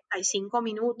 cada 45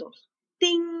 minutos.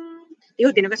 ¡Ting!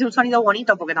 Digo, tiene que ser un sonido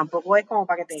bonito porque tampoco es como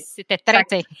para que Si te o sea,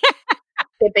 estrese.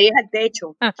 te pegues al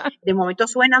techo. De momento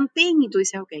suenan ping y tú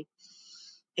dices, ok,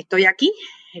 estoy aquí,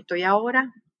 estoy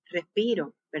ahora,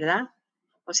 respiro, ¿verdad?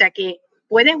 O sea que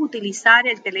puedes utilizar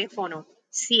el teléfono.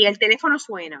 Si el teléfono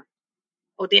suena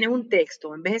o tienes un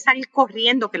texto, en vez de salir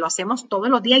corriendo, que lo hacemos todos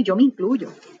los días y yo me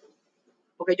incluyo,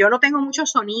 porque yo no tengo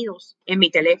muchos sonidos en mi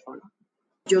teléfono.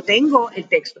 Yo tengo el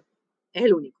texto, es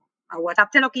el único. A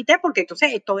WhatsApp te lo quité porque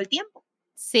entonces es todo el tiempo.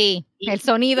 Sí, Y, el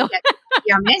sonido.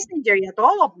 y a Messenger y a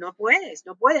todo, no puedes.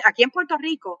 Aquí en Puerto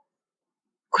Rico,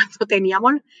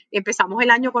 cuando empezamos el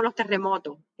año con los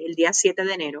terremotos, el día 7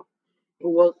 de enero,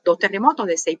 hubo 2 terremotos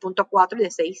de 6.4 y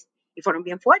de 6, y fueron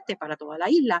bien fuertes para toda la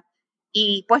isla.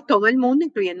 Y pues todo el mundo,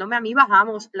 incluyéndome a mí,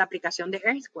 bajamos la aplicación de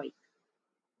Earthquake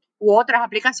u otras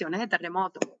aplicaciones de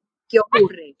terremoto. ¿Qué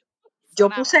ocurre? Yo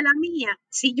Sonaba. puse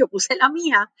la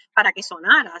mía para que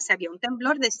sonara. O sea, había un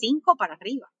temblor de 5 para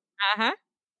arriba. Ajá.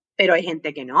 Pero hay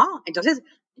gente que no. Entonces,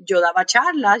 yo daba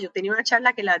charlas, yo tenía una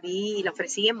charla que la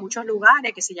ofrecí en muchos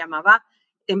lugares que se llamaba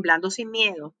Temblando sin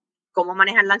miedo, cómo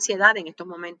manejar la ansiedad en estos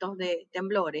momentos de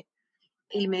temblores.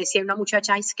 Y me decía una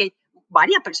muchacha, es que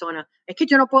varias personas, es que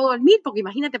yo no puedo dormir porque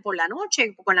imagínate por la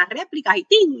noche con las réplicas y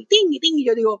ting, y ting, y ting. Y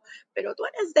yo digo, pero tú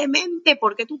eres demente,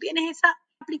 ¿por qué tú tienes esa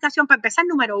aplicación? Para empezar,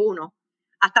 número 1,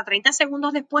 hasta 30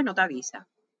 segundos después no te avisa.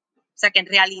 O sea que en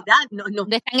realidad No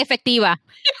es tan efectiva.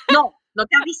 no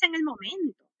te avisa en el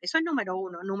momento. Eso es número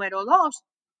 1. Número 2,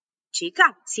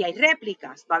 chica, si hay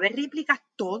réplicas, va a haber réplicas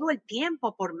todo el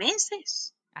tiempo, por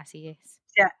meses. Así es. O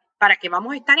sea, ¿para qué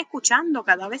vamos a estar escuchando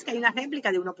cada vez que hay una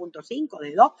réplica de 1.5,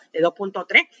 de 2, de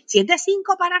 2.3? Si es de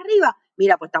 5 para arriba,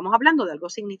 mira, pues estamos hablando de algo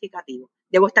significativo.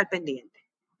 Debo estar pendiente.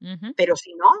 Ujú. Pero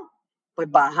si no, pues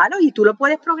bájalo y tú lo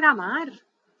puedes programar.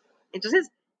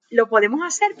 Entonces, lo podemos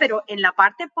hacer, pero en la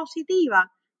parte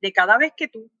positiva de cada vez que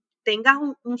tú tengas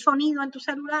un sonido en tu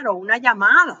celular o una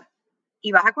llamada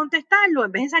y vas a contestarlo,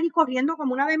 en vez de salir corriendo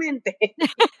como una demente,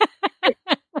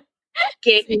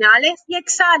 que Sí. inhales y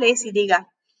exhales y digas,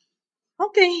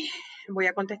 ok, voy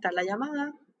a contestar la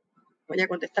llamada, voy a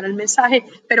contestar el mensaje,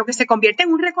 pero que se convierta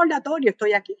en un recordatorio,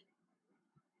 estoy aquí,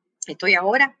 estoy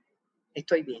ahora,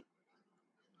 estoy bien,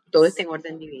 todo está en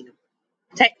orden divino.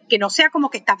 O sea, que no sea como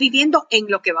que estás viviendo en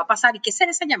lo que va a pasar. ¿Y qué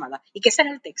será esa llamada? ¿Y qué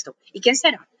será el texto? ¿Y quién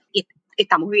será? Y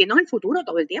estamos viviendo en el futuro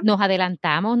todo el tiempo. Nos Nos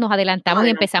adelantamos y empezamos,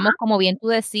 adelantamos. como bien tú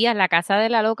decías, la casa de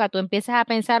la loca. Tú empiezas a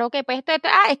pensar, ok, pues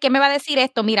es que me va a decir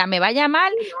esto, mira, me va a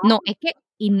llamar. No, es que,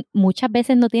 y muchas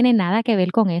veces no tiene nada que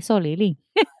ver con eso, Lili.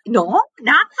 No,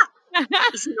 nada.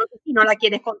 Y si no la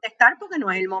quieres contestar porque no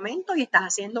es el momento y estás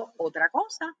haciendo otra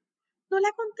cosa, no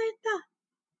la contestas.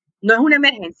 No es una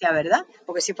emergencia, ¿verdad?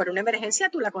 Porque si fuera una emergencia,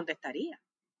 tú la contestarías.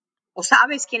 O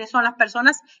sabes quiénes son las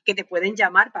personas que te pueden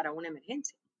llamar para una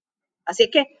emergencia. Así es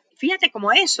que fíjate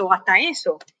como eso, hasta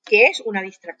eso, que es una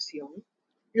distracción,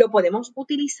 lo podemos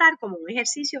utilizar como un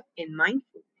ejercicio en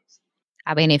mindfulness,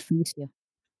 A beneficio.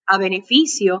 a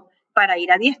beneficio para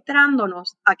ir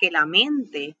adiestrándonos a que la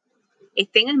mente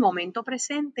esté en el momento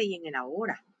presente y en el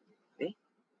ahora. ¿Ves?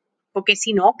 Porque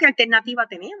si no, ¿qué alternativa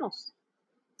tenemos?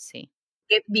 Sí.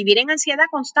 Que vivir en ansiedad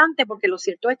constante, porque lo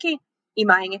cierto es que, y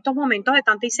más en estos momentos de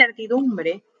tanta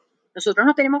incertidumbre, nosotros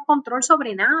no tenemos control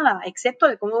sobre nada, excepto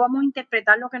de cómo vamos a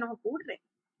interpretar lo que nos ocurre,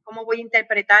 cómo voy a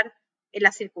interpretar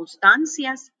las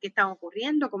circunstancias que están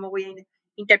ocurriendo, cómo voy a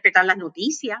interpretar las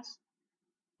noticias,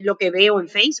 lo que veo en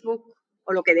Facebook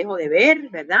o lo que dejo de ver,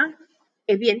 ¿verdad?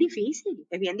 Es bien difícil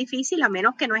a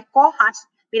menos que no escojas,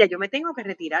 mira, yo me tengo que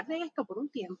retirar de esto por un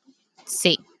tiempo.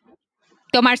 Sí.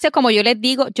 Tomarse, como yo les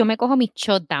digo, yo me cojo mi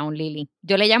shutdown, Lili.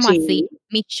 Yo le llamo así, Sí,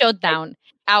 mi shutdown.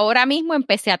 Ahora mismo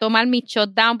empecé a tomar mi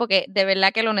shutdown porque de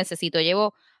verdad que lo necesito.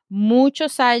 Llevo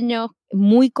muchos años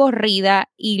muy corrida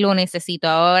y lo necesito.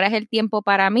 Ahora es el tiempo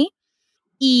para mí.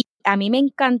 Y a mí me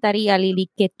encantaría, Lili,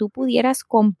 que tú pudieras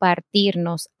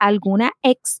compartirnos alguna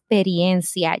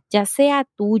experiencia, ya sea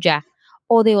tuya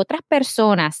o de otras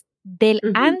personas, del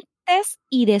uh-huh. antes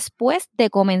y después de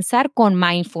comenzar con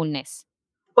mindfulness.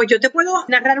 Pues yo te puedo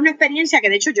narrar una experiencia que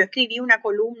de hecho yo escribí una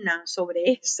columna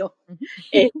sobre eso. Ujú.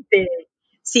 Este,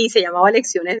 sí, se llamaba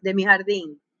Lecciones de mi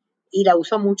jardín y la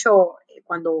uso mucho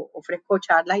cuando ofrezco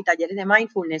charlas y talleres de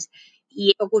mindfulness.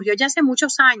 Y ocurrió ya hace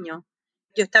muchos años.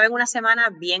 Yo estaba en una semana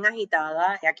bien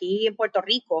agitada. Aquí en Puerto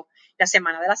Rico, la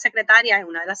Semana de las Secretarias es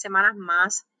una de las semanas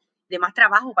de más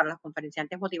trabajo para los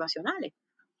conferenciantes motivacionales,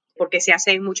 porque se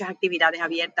hacen muchas actividades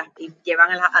abiertas y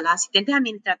llevan a las asistentes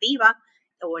administrativas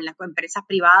o en las empresas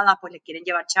privadas, pues les quieren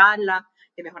llevar charlas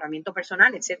de mejoramiento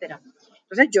personal, etcétera.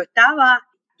 Entonces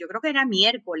yo creo que era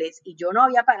miércoles y yo no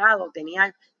había parado,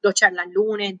 tenía 2 charlas el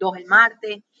lunes, 2 el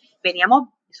martes, veníamos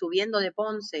subiendo de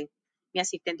Ponce mi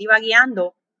asistente iba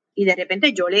guiando y de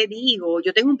repente yo le digo,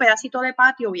 yo tengo un pedacito de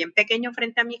patio bien pequeño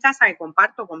frente a mi casa que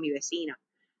comparto con mi vecina,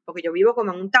 porque yo vivo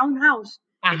como en un townhouse,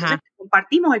 entonces Ajá.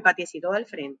 compartimos el patiecito del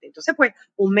frente. Entonces, pues,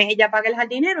 un mes ella paga el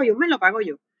jardinero y un mes lo pago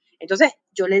yo. Entonces,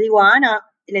 yo le digo a Ana,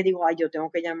 le digo, ay, yo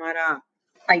tengo que llamar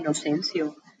a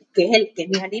Inocencio, que es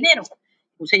mi jardinero,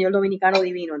 un señor dominicano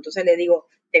divino. Entonces le digo,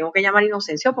 tengo que llamar a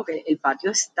Inocencio porque el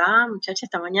patio está, muchacha,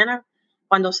 esta mañana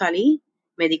cuando salí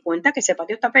me di cuenta que ese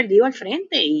patio está perdido al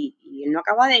frente y él no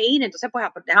acaba de ir. Entonces, pues,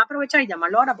 déjame aprovechar y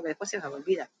llamarlo ahora porque después se me va a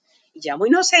olvidar. Y llamo a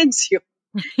Inocencio.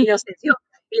 Inocencio.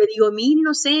 Y le digo, mi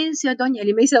Inocencio, doña,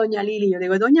 él me dice doña Lili. Yo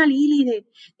digo, doña Lili, de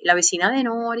la vecina de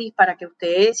Noris, para que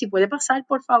usted, si puede pasar,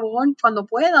 por favor, cuando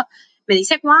pueda. Me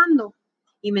dice cuándo.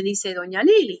 Y me dice, doña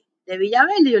Lili, de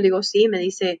Villaverde. Y yo le digo, sí. Me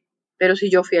dice, pero si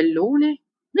yo fui el lunes.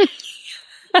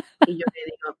 Y yo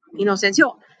le digo,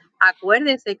 Inocencio,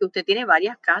 acuérdese que usted tiene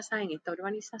varias casas en esta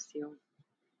urbanización.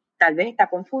 Tal vez está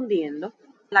confundiendo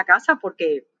la casa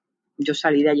porque yo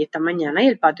salí de allí esta mañana y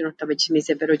el patio no estaba hecho. Y me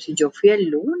dice, pero si yo fui el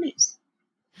lunes.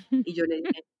 Y yo le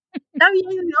dije, está bien,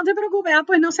 no te preocupes,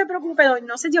 pues no se preocupe,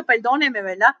 no sé, yo perdóneme,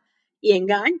 ¿verdad? Y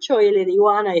engancho y le digo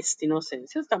a Ana, este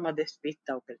Inocencio está más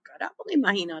despistado que el carajo,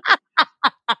 imagínate.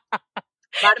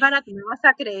 Bárbara, tú me vas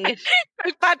a creer.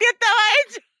 El patio estaba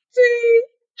hecho. Sí.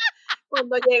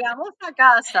 Cuando llegamos a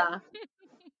casa,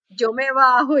 yo me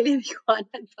bajo y le digo a Ana,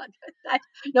 el patio está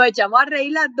hecho. Nos echamos a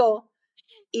reír las dos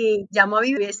y llamo a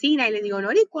mi vecina y le digo,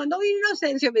 Nori, ¿cuándo vino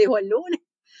Inocencio? Me dijo, el lunes.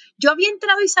 Yo había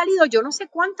entrado y salido yo no sé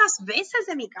cuántas veces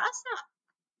de mi casa.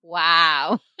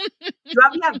 Wow. Yo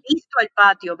había visto el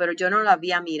patio, pero yo no lo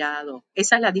había mirado.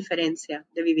 Esa es la diferencia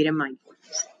de vivir en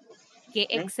mindfulness. Qué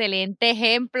 ¿Eh? excelente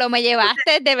ejemplo me Entonces,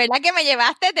 llevaste, de verdad que me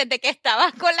llevaste desde que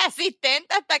estabas con la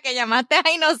asistente hasta que llamaste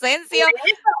a Inocencio. por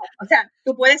eso, o sea,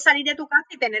 tú puedes salir de tu casa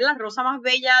y tener la rosa más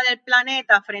bella del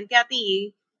planeta frente a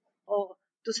ti, o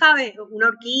tú sabes, una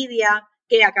orquídea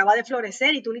que acaba de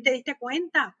florecer y tú ni te diste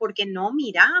cuenta porque no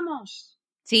miramos.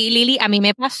 Sí, Lili, a mí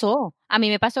me pasó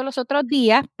los otros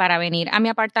días para venir a mi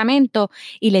apartamento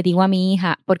y le digo a mi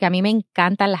hija, porque a mí me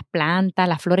encantan las plantas,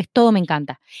 las flores, todo me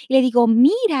encanta. Y le digo,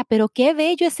 mira, pero qué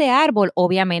bello ese árbol.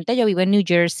 Obviamente yo vivo en New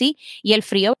Jersey y el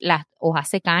frío, las hojas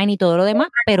se caen y todo lo demás,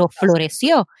 pero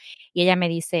floreció. Y ella me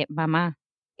dice, mamá,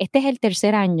 este es el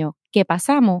tercer año que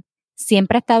pasamos,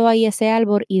 siempre ha estado ahí ese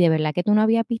árbol y de verdad que tú no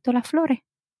habías visto las flores.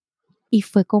 Y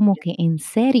fue como que, ¿en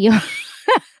serio?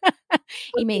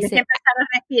 Pues Y me tienes que dice, empezar a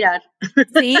respirar.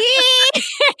 sí.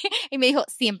 Y me dijo,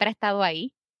 siempre ha estado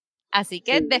ahí. Así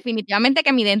que Sí. definitivamente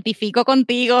que me identifico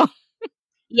contigo.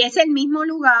 Y es el mismo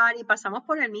lugar y pasamos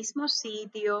por el mismo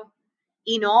sitio.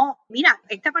 Y no, mira,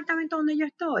 este apartamento donde yo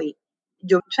estoy,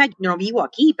 yo, o sea, no vivo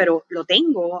aquí, pero lo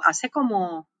tengo hace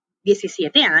como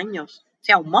 17 años. O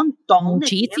sea, un montón de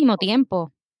Muchísimo tiempo.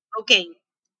 tiempo. Ok,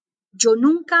 yo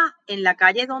nunca en la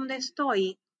calle donde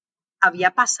estoy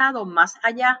había pasado más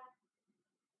allá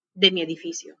de mi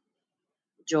edificio.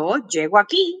 Yo llego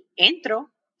aquí,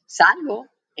 entro, salgo,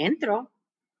 entro,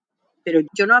 pero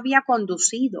yo no había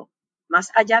conducido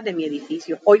más allá de mi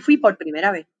edificio. Hoy fui por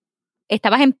primera vez.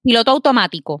 Estabas en piloto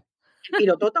automático. En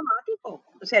piloto automático.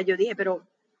 O sea, yo dije, pero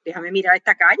déjame mirar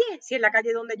esta calle, si es la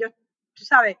calle donde yo, tú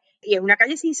sabes, y es una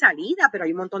calle sin salida, pero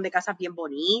hay un montón de casas bien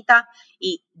bonitas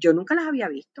y yo nunca las había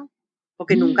visto,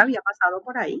 porque nunca había pasado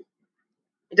por ahí.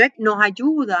 Entonces, nos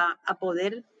ayuda a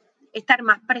poder estar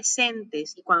más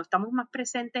presentes y cuando estamos más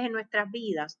presentes en nuestras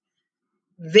vidas,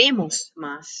 vemos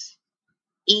más.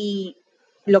 Y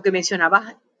lo que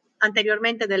mencionabas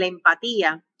anteriormente de la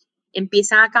empatía,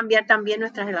 empiezan a cambiar también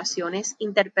nuestras relaciones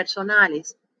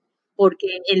interpersonales porque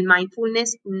el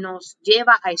mindfulness nos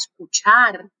lleva a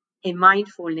escuchar en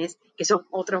mindfulness, que son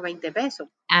otros 20 pesos.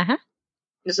 Ajá.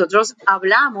 Nosotros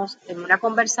hablamos en una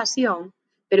conversación,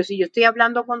 pero si yo estoy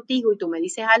hablando contigo y tú me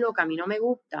dices algo que a mí no me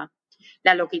gusta,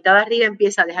 la loquita de arriba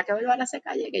empieza, deja que Bárbara se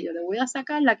calle, que yo le voy a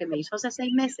sacar la que me hizo hace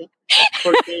 6 meses,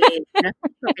 porque no es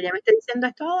justo que ella me esté diciendo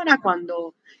esto ahora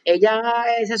cuando ella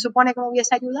se supone que me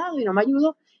hubiese ayudado y no me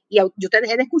ayudó, y yo te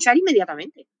dejé de escuchar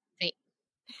inmediatamente. Sí.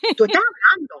 Tú estás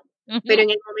hablando, pero Ujú. en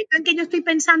el momento en que yo estoy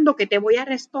pensando que te voy a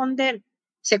responder,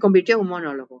 se convirtió en un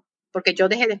monólogo, porque yo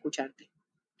dejé de escucharte.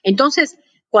 Entonces,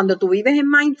 cuando tú vives en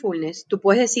mindfulness, tú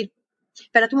puedes decir,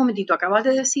 espérate un momentito, acabas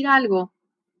de decir algo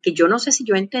que yo no sé si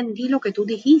yo entendí lo que tú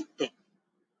dijiste,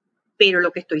 pero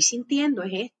lo que estoy sintiendo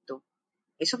es esto.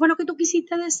 Eso fue lo que tú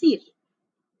quisiste decir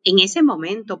en ese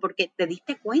momento, porque te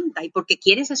diste cuenta y porque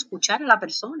quieres escuchar a la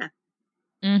persona.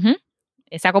 Ujú.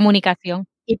 Esa comunicación.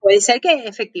 Y puede ser que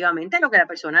efectivamente lo que la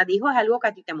persona dijo es algo que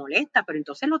a ti te molesta, pero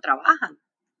entonces lo trabajan.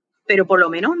 Pero por lo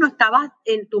menos no estaba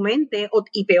en tu mente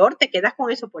y peor te quedas con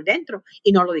eso por dentro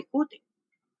y no lo discutes.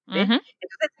 ¿ves? Ujú.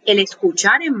 Entonces, el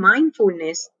escuchar en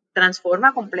mindfulness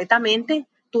transforma completamente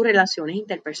tus relaciones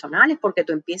interpersonales porque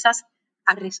tú empiezas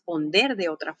a responder de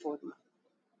otra forma.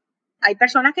 Hay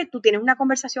personas que tú tienes una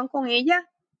conversación con ellas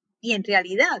y en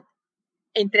realidad,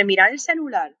 entre mirar el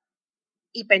celular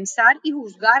y pensar y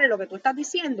juzgar en lo que tú estás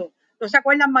diciendo, no se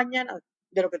acuerdan mañana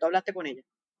de lo que tú hablaste con ella.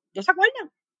 No se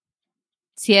acuerdan,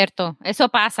 Cierto, eso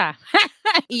pasa.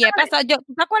 Y he ¿sabes? pasado,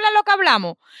 ¿tú te acuerdas lo que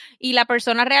hablamos? Y la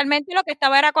persona realmente lo que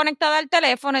estaba era conectada al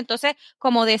teléfono. Entonces,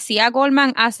 como decía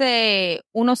Goldman hace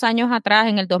unos años atrás,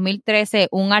 en el 2013,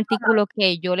 un artículo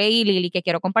que yo leí, Lili, que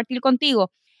quiero compartir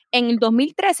contigo. En el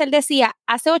 2013 él decía,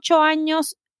 hace 8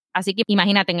 años, así que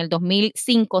imagínate, en el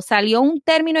 2005 salió un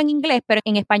término en inglés, pero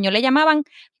en español le llamaban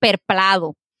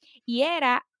perplado. Y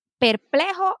era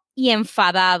perplejo y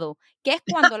enfadado, que es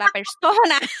cuando la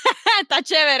persona, está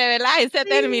chévere, ¿verdad? Ese Sí,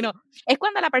 término. Es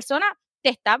cuando la persona te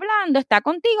está hablando, está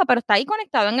contigo, pero está ahí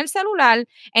conectado en el celular.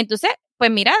 Entonces, pues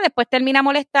mira, después termina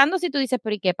molestando si tú dices,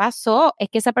 pero ¿y qué pasó? Es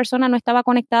que esa persona no estaba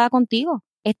conectada contigo.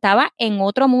 Estaba en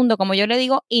otro mundo, como yo le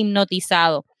digo,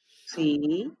 hipnotizado.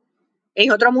 sí. Es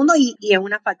otro mundo y es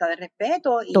una falta de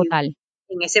respeto y Total.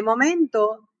 en ese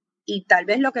momento y tal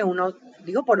vez lo que uno,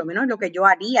 digo, por lo menos lo que yo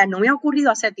haría, no me ha ocurrido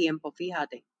hace tiempo,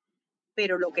 fíjate,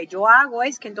 pero lo que yo hago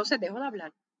es que entonces dejo de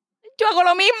hablar Yo hago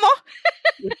lo mismo.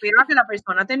 y espero a que la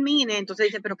persona termine, entonces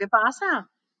dice, pero ¿qué pasa?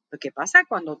 Pues ¿qué pasa?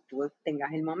 Cuando tú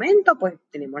tengas el momento, pues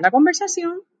tenemos la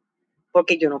conversación,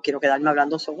 porque yo no quiero quedarme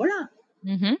hablando sola,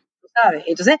 Ujú. ¿sabes?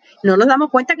 Entonces no nos damos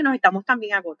cuenta que nos estamos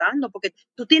también agotando, porque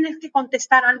tú tienes que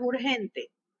contestar algo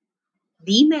urgente.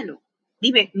 Dímelo.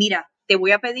 Dime, mira, te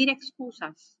voy a pedir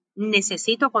excusas.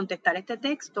 Necesito contestar este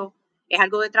texto. Es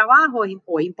algo de trabajo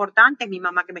o es importante, es mi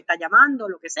mamá que me está llamando,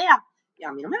 lo que sea. Y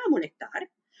a mí no me va a molestar.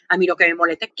 A mí lo que me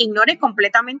molesta es que ignores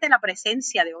completamente la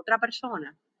presencia de otra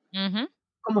persona, Ujú.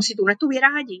 como si tú no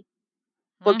estuvieras allí,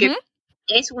 Ujú. porque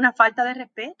es una falta de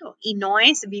respeto y no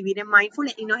es vivir en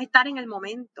mindfulness y no es estar en el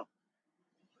momento.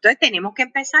 Entonces tenemos que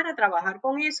empezar a trabajar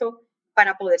con eso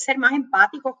para poder ser más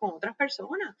empáticos con otras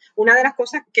personas. Una de las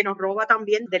cosas que nos roba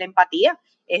también de la empatía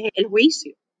es el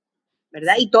juicio,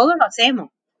 ¿verdad? Sí. Y todos lo hacemos,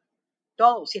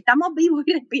 todos. Si estamos vivos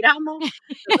y respiramos,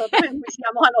 nosotros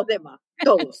enjuiciamos a los demás,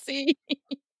 todos. Sí.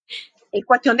 Es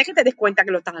cuestión de que te des cuenta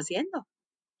que lo estás haciendo,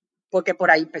 porque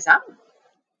por ahí empezamos.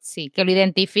 Sí, que lo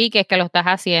identifiques, que lo estás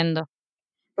haciendo.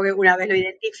 Porque una vez lo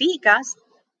identificas,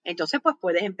 entonces pues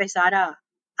puedes empezar a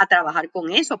trabajar con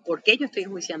eso. ¿Por qué yo estoy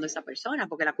enjuiciando a esa persona?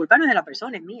 Porque la culpa no es de la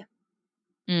persona, es mía.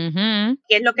 Ujú.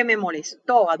 ¿Qué es lo que me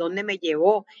molestó? ¿A dónde me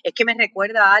llevó? ¿Es que me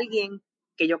recuerda a alguien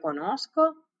que yo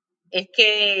conozco? ¿Es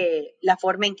que la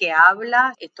forma en que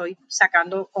habla, estoy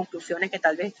sacando conclusiones que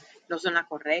tal vez no son las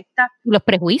correctas? Los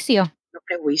prejuicios. Los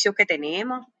prejuicios que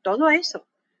tenemos, todo eso.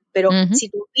 Pero Ujú. si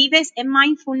tú vives en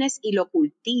mindfulness y lo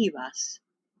cultivas,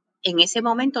 en ese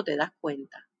momento te das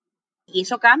cuenta. Y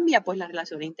eso cambia pues las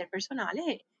relaciones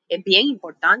interpersonales. Es bien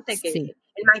importante que Sí.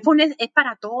 el mindfulness es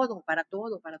para todo, para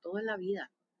todo, para todo en la vida.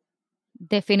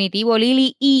 Definitivo,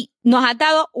 Lili. Y nos has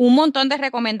dado un montón de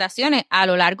recomendaciones a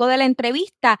lo largo de la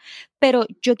entrevista, pero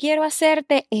yo quiero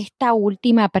hacerte esta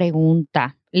última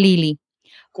pregunta, Lili.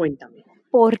 Cuéntame.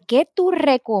 ¿Por qué tú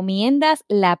recomiendas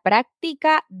la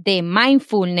práctica de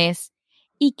mindfulness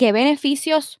y qué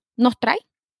beneficios nos trae?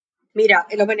 Mira,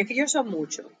 los beneficios son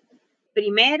muchos.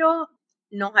 Primero,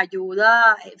 nos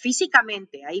ayuda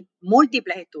físicamente, hay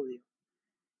múltiples estudios,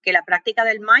 que la práctica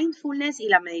del mindfulness y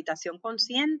la meditación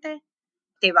consciente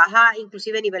te baja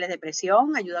inclusive niveles de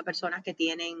presión, ayuda a personas que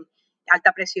tienen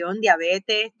alta presión,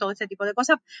 diabetes, todo ese tipo de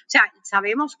cosas. O sea,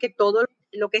 sabemos que todo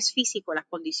lo que es físico, las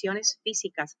condiciones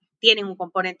físicas, tienen un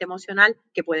componente emocional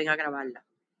que pueden agravarla.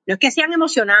 No es que sean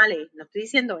emocionales, no estoy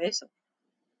diciendo eso,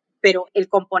 pero el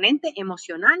componente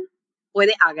emocional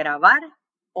puede agravar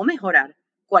o mejorar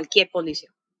cualquier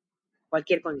condición,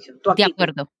 tu De actitud.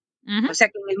 acuerdo. Ujú. O sea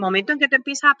que en el momento en que tú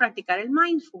empiezas a practicar el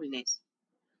mindfulness,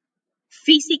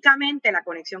 físicamente la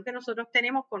conexión que nosotros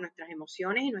tenemos con nuestras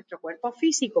emociones y nuestro cuerpo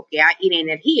físico que hay, y la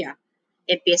energía,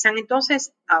 empiezan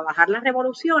entonces a bajar las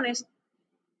revoluciones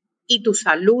y tu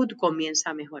salud comienza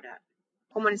a mejorar.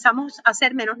 Comenzamos a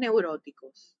ser menos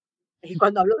neuróticos. Y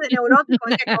cuando hablo de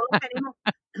neuróticos es que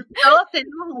todos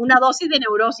tenemos una dosis de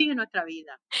neurosis en nuestra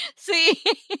vida. Sí.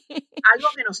 Algo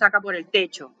que nos saca por el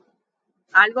techo,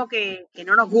 algo que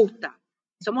no nos gusta.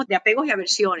 Somos de apegos y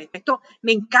aversiones. Esto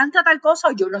me encanta tal cosa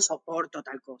o yo no soporto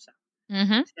tal cosa.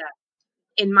 Ujú. O sea,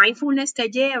 el mindfulness te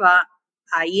lleva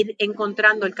a ir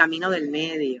encontrando el camino del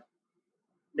medio,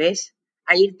 ¿ves?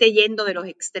 A irte yendo de los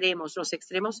extremos. Los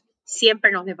extremos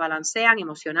siempre nos desbalancean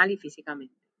emocional y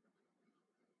físicamente.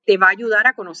 Te va a ayudar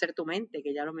a conocer tu mente,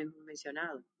 que ya lo hemos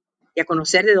mencionado, y a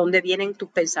conocer de dónde vienen tus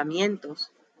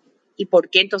pensamientos, ¿Y por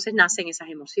qué entonces nacen esas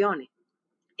emociones?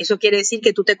 Eso quiere decir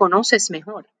que tú te conoces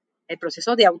mejor. El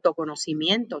proceso de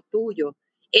autoconocimiento tuyo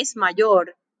es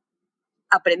mayor.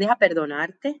 Aprendes a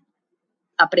perdonarte,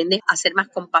 aprendes a ser más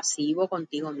compasivo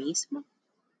contigo mismo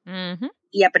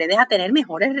y aprendes a tener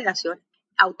mejores relaciones.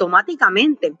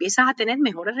 Automáticamente empiezas a tener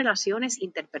mejores relaciones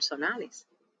interpersonales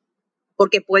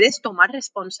porque puedes tomar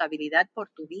responsabilidad por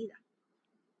tu vida.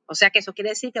 O sea que eso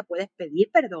quiere decir que puedes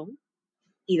pedir perdón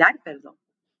y dar perdón.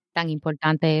 Tan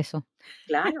importante eso.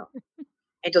 Claro.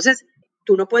 Entonces,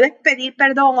 tú no puedes pedir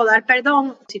perdón o dar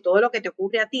perdón si todo lo que te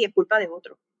ocurre a ti es culpa de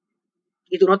otro.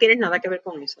 Y tú no tienes nada que ver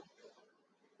con eso.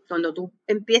 Cuando tú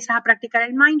empiezas a practicar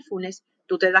el mindfulness,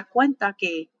 tú te das cuenta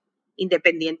que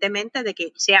independientemente de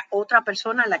que sea otra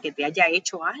persona la que te haya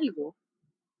hecho algo,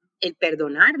 el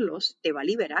perdonarlos te va a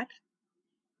liberar.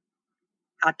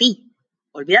 A ti.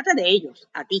 Olvídate de ellos,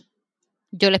 a ti.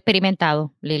 Yo lo he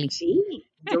experimentado, Lili. Sí,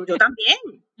 yo también.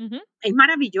 Es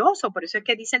maravilloso. Por eso es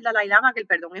que dice el Dalai Lama que el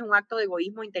perdón es un acto de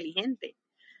egoísmo inteligente.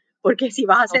 Porque si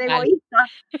vas a ser Total. egoísta,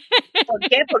 ¿por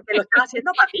qué? Porque lo estás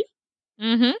haciendo para ti.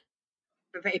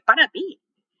 Es para ti.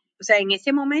 O sea, en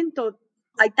ese momento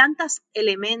hay tantos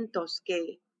elementos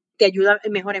que te ayudan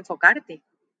mejor a enfocarte,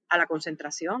 a la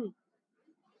concentración.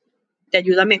 Te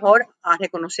ayuda mejor a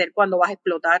reconocer cuando vas a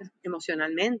explotar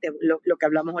emocionalmente, lo que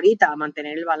hablamos ahorita, a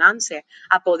mantener el balance,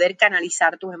 a poder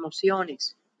canalizar tus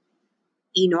emociones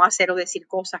y no hacer o decir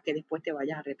cosas que después te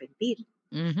vayas a arrepentir.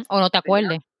 O no te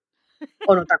acuerdes.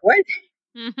 O no te acuerdes.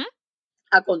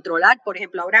 A controlar, por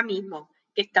ejemplo, ahora mismo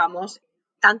que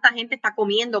tanta gente está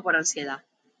comiendo por ansiedad.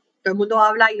 Todo el mundo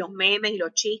habla y los memes y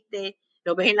los chistes,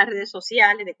 lo ves en las redes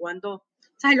sociales de cuando,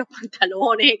 ¿sabes? Los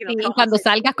pantalones, que no te Sí, vas a cuando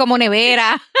hacer salgas como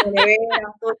nevera.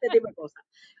 nevera, todo este tipo de cosas.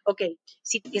 Ok,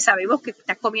 si que sabemos que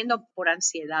estás comiendo por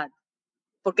ansiedad,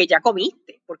 porque ya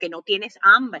comiste, porque no tienes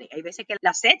hambre. Hay veces que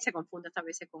la sed se confunde a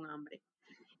veces con hambre.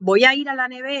 Voy a ir a la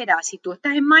nevera. Si tú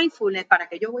estás en mindfulness, ¿para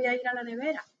qué yo voy a ir a la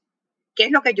nevera? ¿Qué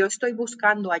es lo que yo estoy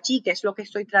buscando allí? ¿Qué es lo que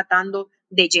estoy tratando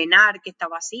de llenar que está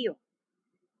vacío?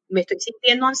 ¿Me estoy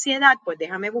sintiendo ansiedad? Pues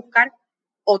déjame buscar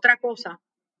otra cosa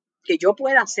que yo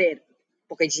pueda hacer.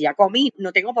 Porque si ya comí,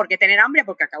 no tengo por qué tener hambre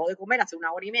porque acabo de comer hace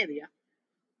 1 hora y media.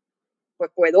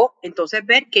 Pues puedo entonces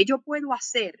ver qué yo puedo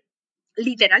hacer,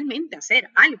 literalmente hacer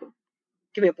algo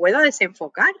que me pueda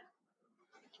desenfocar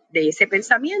de ese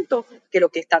pensamiento que lo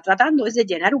que está tratando es de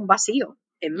llenar un vacío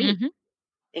en mí,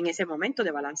 en ese momento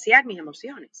de balancear mis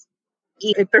emociones.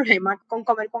 Y el problema con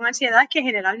comer con ansiedad es que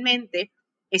generalmente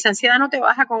esa ansiedad no te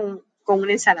baja con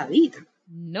una ensaladita,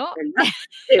 No. ¿verdad?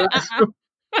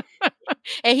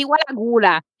 Es igual a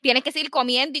gula. Tienes que seguir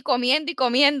comiendo y comiendo y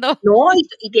comiendo. No,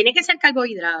 y tiene que ser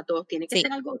carbohidratos, tiene que Sí.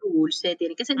 ser algo dulce,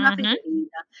 tiene que ser una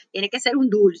friturita, tiene que ser un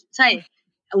dulce, ¿sabes?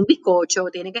 Un bizcocho,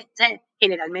 ¿sabes?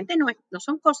 Generalmente no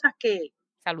son cosas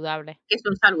Saludable. que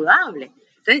son saludables.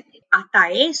 Entonces,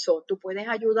 hasta eso tú puedes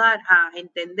ayudar a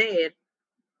entender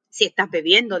si estás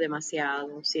bebiendo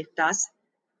demasiado, si estás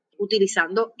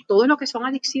utilizando todo lo que son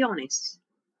adicciones.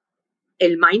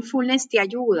 El mindfulness te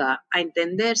ayuda a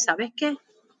entender, ¿sabes qué?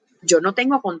 Yo no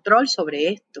tengo control sobre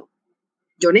esto.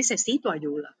 Yo necesito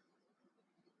ayuda.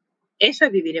 Eso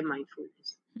es vivir en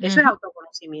mindfulness. Eso es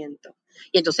autoconocimiento.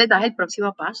 Y entonces das el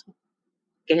próximo paso,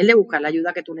 que es el de buscar la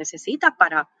ayuda que tú necesitas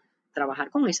para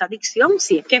trabajar con esa adicción,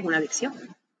 si es que es una adicción.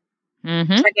 O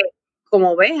sea que,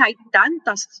 como ves, hay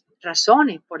tantas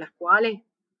razones por las cuales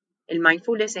el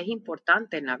mindfulness es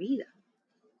importante en la vida,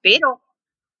 pero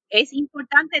es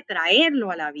importante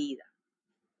traerlo a la vida.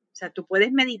 O sea, tú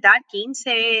puedes meditar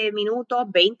 15 minutos,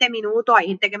 20 minutos, hay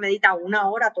gente que medita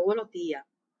 1 hora todos los días.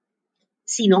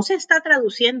 Si no se está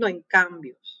traduciendo en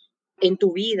cambios en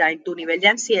tu vida, en tu nivel de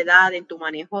ansiedad, en tu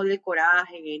manejo del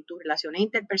coraje, en tus relaciones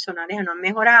interpersonales no han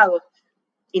mejorado,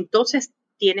 entonces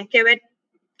tienes que ver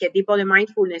qué tipo de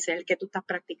mindfulness es el que tú estás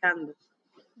practicando,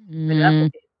 ¿verdad?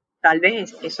 Porque tal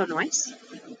vez eso no es.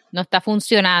 No está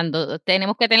funcionando.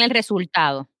 Tenemos que tener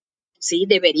resultado. Sí,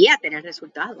 debería tener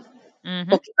resultados.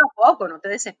 Poquito a poco, no te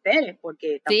desesperes,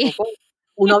 porque Sí. tampoco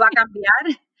uno no va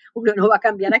a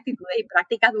cambiar actitudes y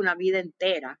prácticas de una vida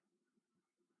entera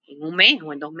en un mes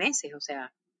o en 2 meses. O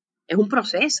sea, es un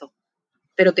proceso,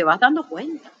 pero te vas dando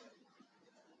cuenta,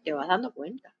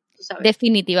 ¿tú sabes?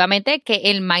 Definitivamente que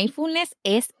el mindfulness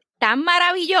es tan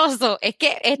maravilloso. Es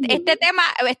que este tema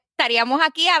estaríamos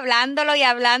aquí hablándolo y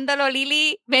hablándolo,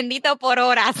 Lili, bendito por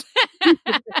horas.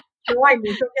 No, hay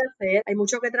mucho que hacer, hay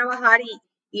mucho que trabajar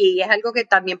y es algo que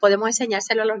también podemos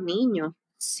enseñárselo a los niños.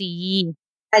 Sí.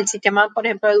 El sistema, por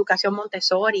ejemplo, de educación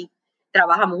Montessori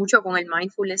trabaja mucho con el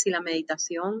mindfulness y la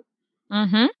meditación,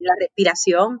 la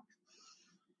respiración.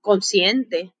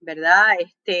 consciente, ¿verdad?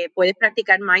 Puedes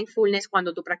practicar mindfulness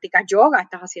cuando tú practicas yoga,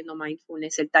 estás haciendo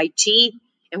mindfulness. El tai chi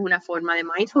es una forma de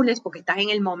mindfulness porque estás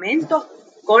en el momento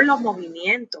con los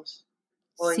movimientos.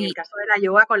 O en el Sí. caso de la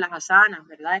yoga con las asanas,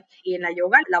 ¿verdad? Y en la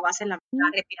yoga la base es la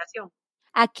respiración.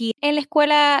 Aquí en la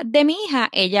escuela de mi hija,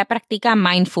 ella practica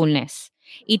mindfulness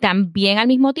y también al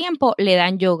mismo tiempo le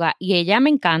dan yoga y ella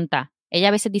me encanta. Ella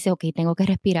a veces dice, ok, tengo que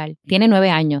respirar. Tiene 9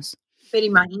 años. Pero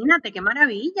imagínate, qué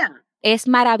maravilla. Es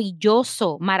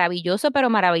maravilloso, maravilloso, pero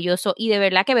maravilloso. Y de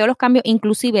verdad que veo los cambios.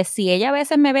 Inclusive si ella a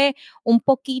veces me ve un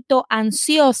poquito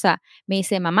ansiosa, me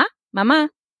dice, mamá,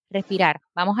 respirar.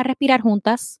 Vamos a respirar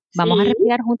juntas. Vamos a Sí,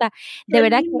 respirar juntas. De qué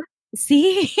verdad que linda.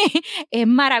 sí, es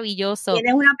maravilloso.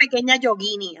 Tienes una pequeña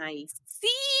yogini ahí. Sí,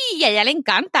 y a ella le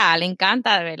encanta,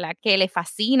 de verdad, que le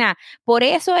fascina. Por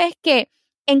eso es que,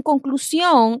 en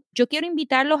conclusión, yo quiero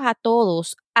invitarlos a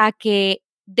todos a que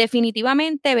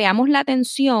definitivamente veamos la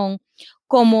atención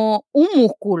como un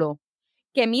músculo,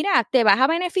 que mira, te vas a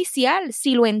beneficiar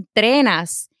si lo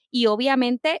entrenas y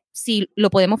obviamente si lo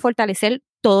podemos fortalecer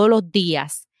todos los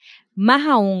días. Más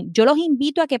aún, yo los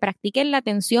invito a que practiquen la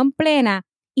atención plena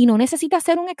y no necesitas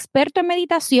ser un experto en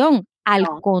meditación. Al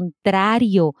No.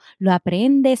 contrario, lo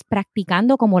aprendes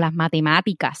practicando como las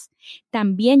matemáticas.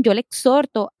 También yo le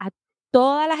exhorto a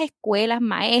todas las escuelas,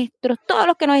 maestros, todos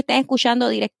los que nos estén escuchando,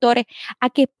 directores, a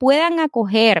que puedan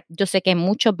acoger. Yo sé que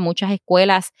muchas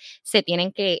escuelas se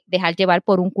tienen que dejar llevar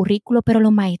por un currículo, pero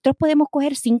los maestros podemos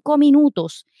coger 5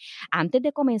 minutos antes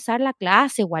de comenzar la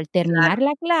clase o al Claro. terminar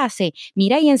la clase,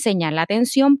 mira, y enseñar la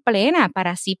atención plena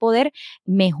para así poder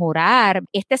mejorar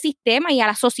este sistema y a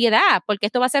la sociedad, porque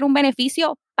esto va a ser un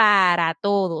beneficio para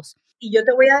todos. Y yo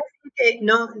te voy a decir que,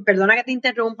 no, perdona que te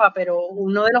interrumpa, pero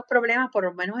uno de los problemas, por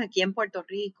lo menos aquí en Puerto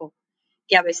Rico,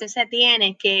 que a veces se tiene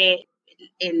es que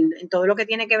en todo lo que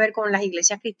tiene que ver con las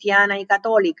iglesias cristianas y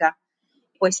católicas,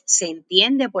 pues se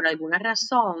entiende por alguna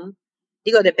razón,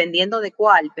 digo, dependiendo de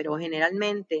cuál, pero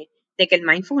generalmente, de que el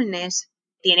mindfulness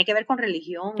tiene que ver con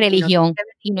religión y no tiene Religión, que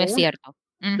ver y no es ninguna. cierto.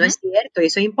 No Ujú, es cierto, y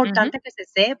eso es ujú. importante que se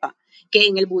sepa, que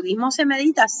en el budismo se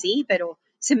medita, sí, pero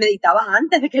se meditaba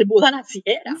antes de que el Buda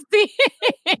naciera. Sí.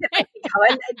 Se practicaba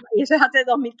y eso es hace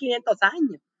 2500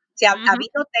 años. O sea, ha Ujú.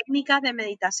 habido técnicas de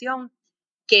meditación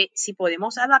que si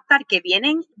podemos adaptar, que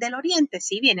vienen del oriente,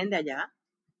 sí vienen de allá,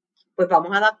 pues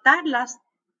vamos a adaptarlas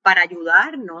para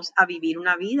ayudarnos a vivir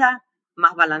una vida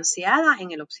más balanceada en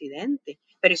el occidente.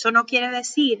 Pero eso no quiere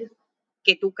decir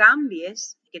que tú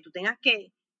cambies, que tú tengas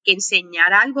que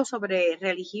enseñar algo sobre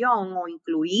religión o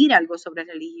incluir algo sobre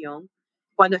religión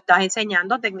cuando estás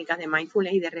enseñando técnicas de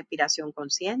mindfulness y de respiración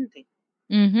consciente.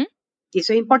 Ujú. Y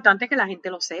eso es importante que la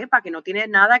gente lo sepa, que no tiene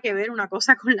nada que ver una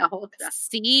cosa con la otra.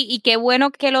 Sí, y qué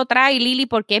bueno que lo trae Lili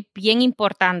porque es bien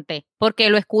importante, porque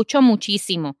lo escucho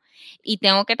muchísimo y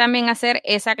tengo que también hacer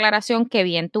esa aclaración que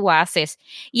bien tú haces.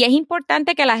 Y es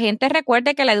importante que la gente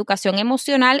recuerde que la educación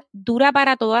emocional dura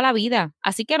para toda la vida,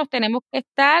 así que nos tenemos que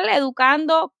estar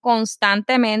educando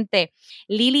constantemente.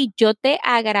 Lili, yo te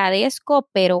agradezco,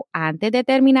 pero antes de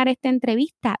terminar esta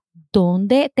entrevista,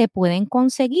 ¿dónde te pueden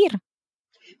conseguir?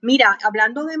 Mira,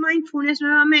 hablando de mindfulness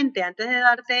nuevamente, antes de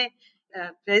darte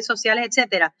redes sociales,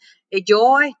 etcétera,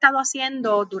 yo he estado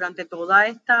haciendo durante toda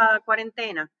esta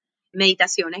cuarentena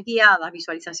meditaciones guiadas,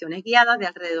 visualizaciones guiadas de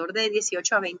alrededor de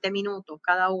 18 a 20 minutos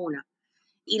cada una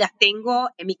y las tengo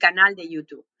en mi canal de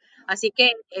YouTube. Así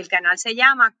que el canal se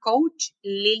llama Coach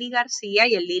Lili García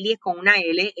y el Lili es con una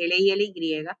L,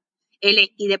 L-I-L-Y,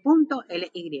 L-I de punto,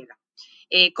 L-Y.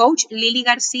 Coach Lili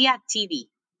García TV.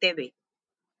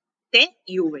 T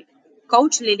y V,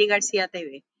 Coach Lili García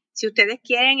TV. Si ustedes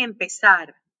quieren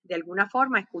empezar de alguna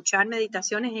forma a escuchar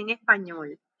meditaciones en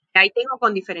español, ahí tengo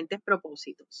con diferentes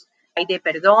propósitos. Hay de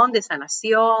perdón, de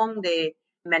sanación, de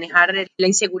manejar la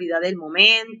inseguridad del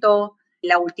momento.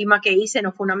 La última que hice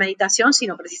no fue una meditación,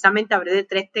 sino precisamente hablé de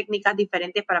 3 técnicas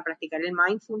diferentes para practicar el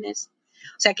mindfulness.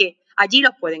 O sea que allí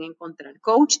los pueden encontrar.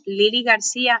 Coach Lili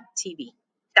García TV.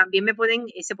 También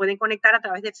se pueden conectar a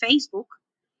través de Facebook,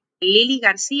 Lili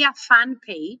García Fan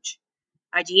Page.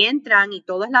 Allí entran y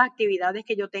todas las actividades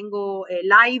que yo tengo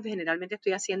live, generalmente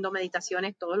estoy haciendo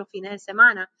meditaciones todos los fines de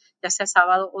semana, ya sea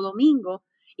sábado o domingo,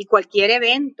 y cualquier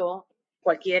evento,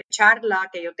 cualquier charla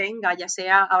que yo tenga, ya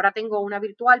sea, ahora tengo una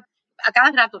virtual, a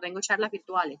cada rato tengo charlas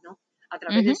virtuales, ¿no? A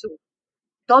través de Ujú. Zoom.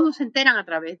 Todos se enteran a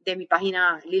través de mi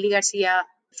página Lili García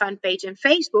Fan Page en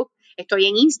Facebook. Estoy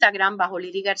en Instagram bajo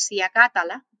Lili García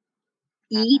Cátala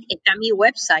y está mi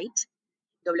website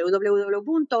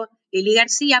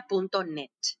www.liligarcia.net.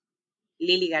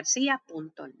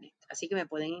 liligarcia.net. Así que me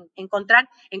pueden encontrar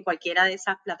en cualquiera de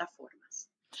esas plataformas.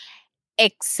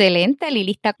 Excelente,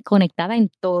 Lili está conectada en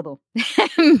todo.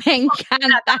 Me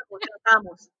encanta.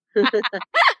 Tratamos.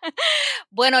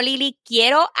 Bueno, Lili,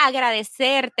 quiero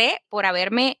agradecerte por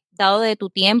haberme dado de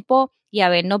tu tiempo y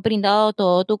habernos brindado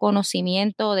todo tu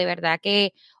conocimiento. De verdad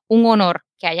que un honor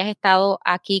que hayas estado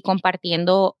aquí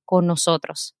compartiendo con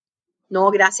nosotros. No,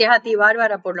 gracias a ti,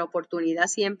 Bárbara, por la oportunidad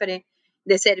siempre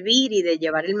de servir y de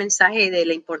llevar el mensaje de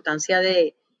la importancia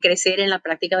de crecer en la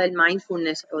práctica del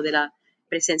mindfulness o de la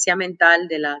presencia mental,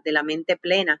 de la mente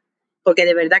plena, porque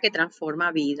de verdad que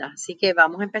transforma vida. Así que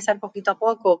vamos a empezar poquito a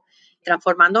poco,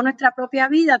 transformando nuestra propia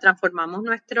vida, transformamos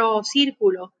nuestro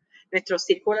círculo,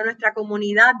 nuestra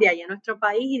comunidad, de ahí a nuestro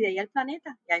país y de ahí al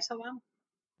planeta, y a eso vamos.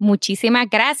 Muchísimas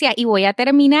gracias y voy a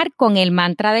terminar con el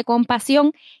mantra de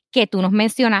compasión que tú nos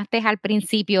mencionaste al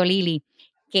principio, Lili.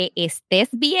 Que estés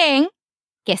bien,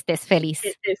 que estés feliz. Que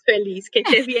estés feliz, que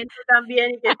estés bien tú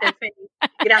también y que estés feliz.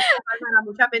 Gracias, Bárbara,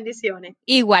 muchas bendiciones.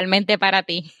 Igualmente para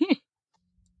ti.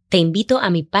 Te invito a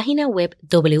mi página web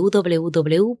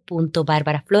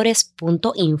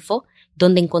www.barbaraflores.info,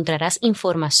 donde encontrarás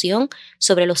información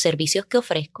sobre los servicios que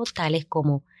ofrezco, tales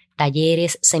como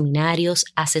talleres, seminarios,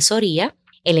 asesoría,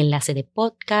 el enlace de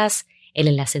podcast, el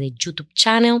enlace de YouTube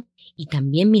channel y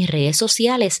también mis redes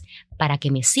sociales para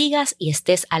que me sigas y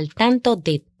estés al tanto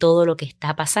de todo lo que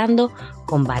está pasando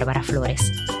con Bárbara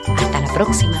Flores. Hasta la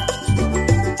próxima.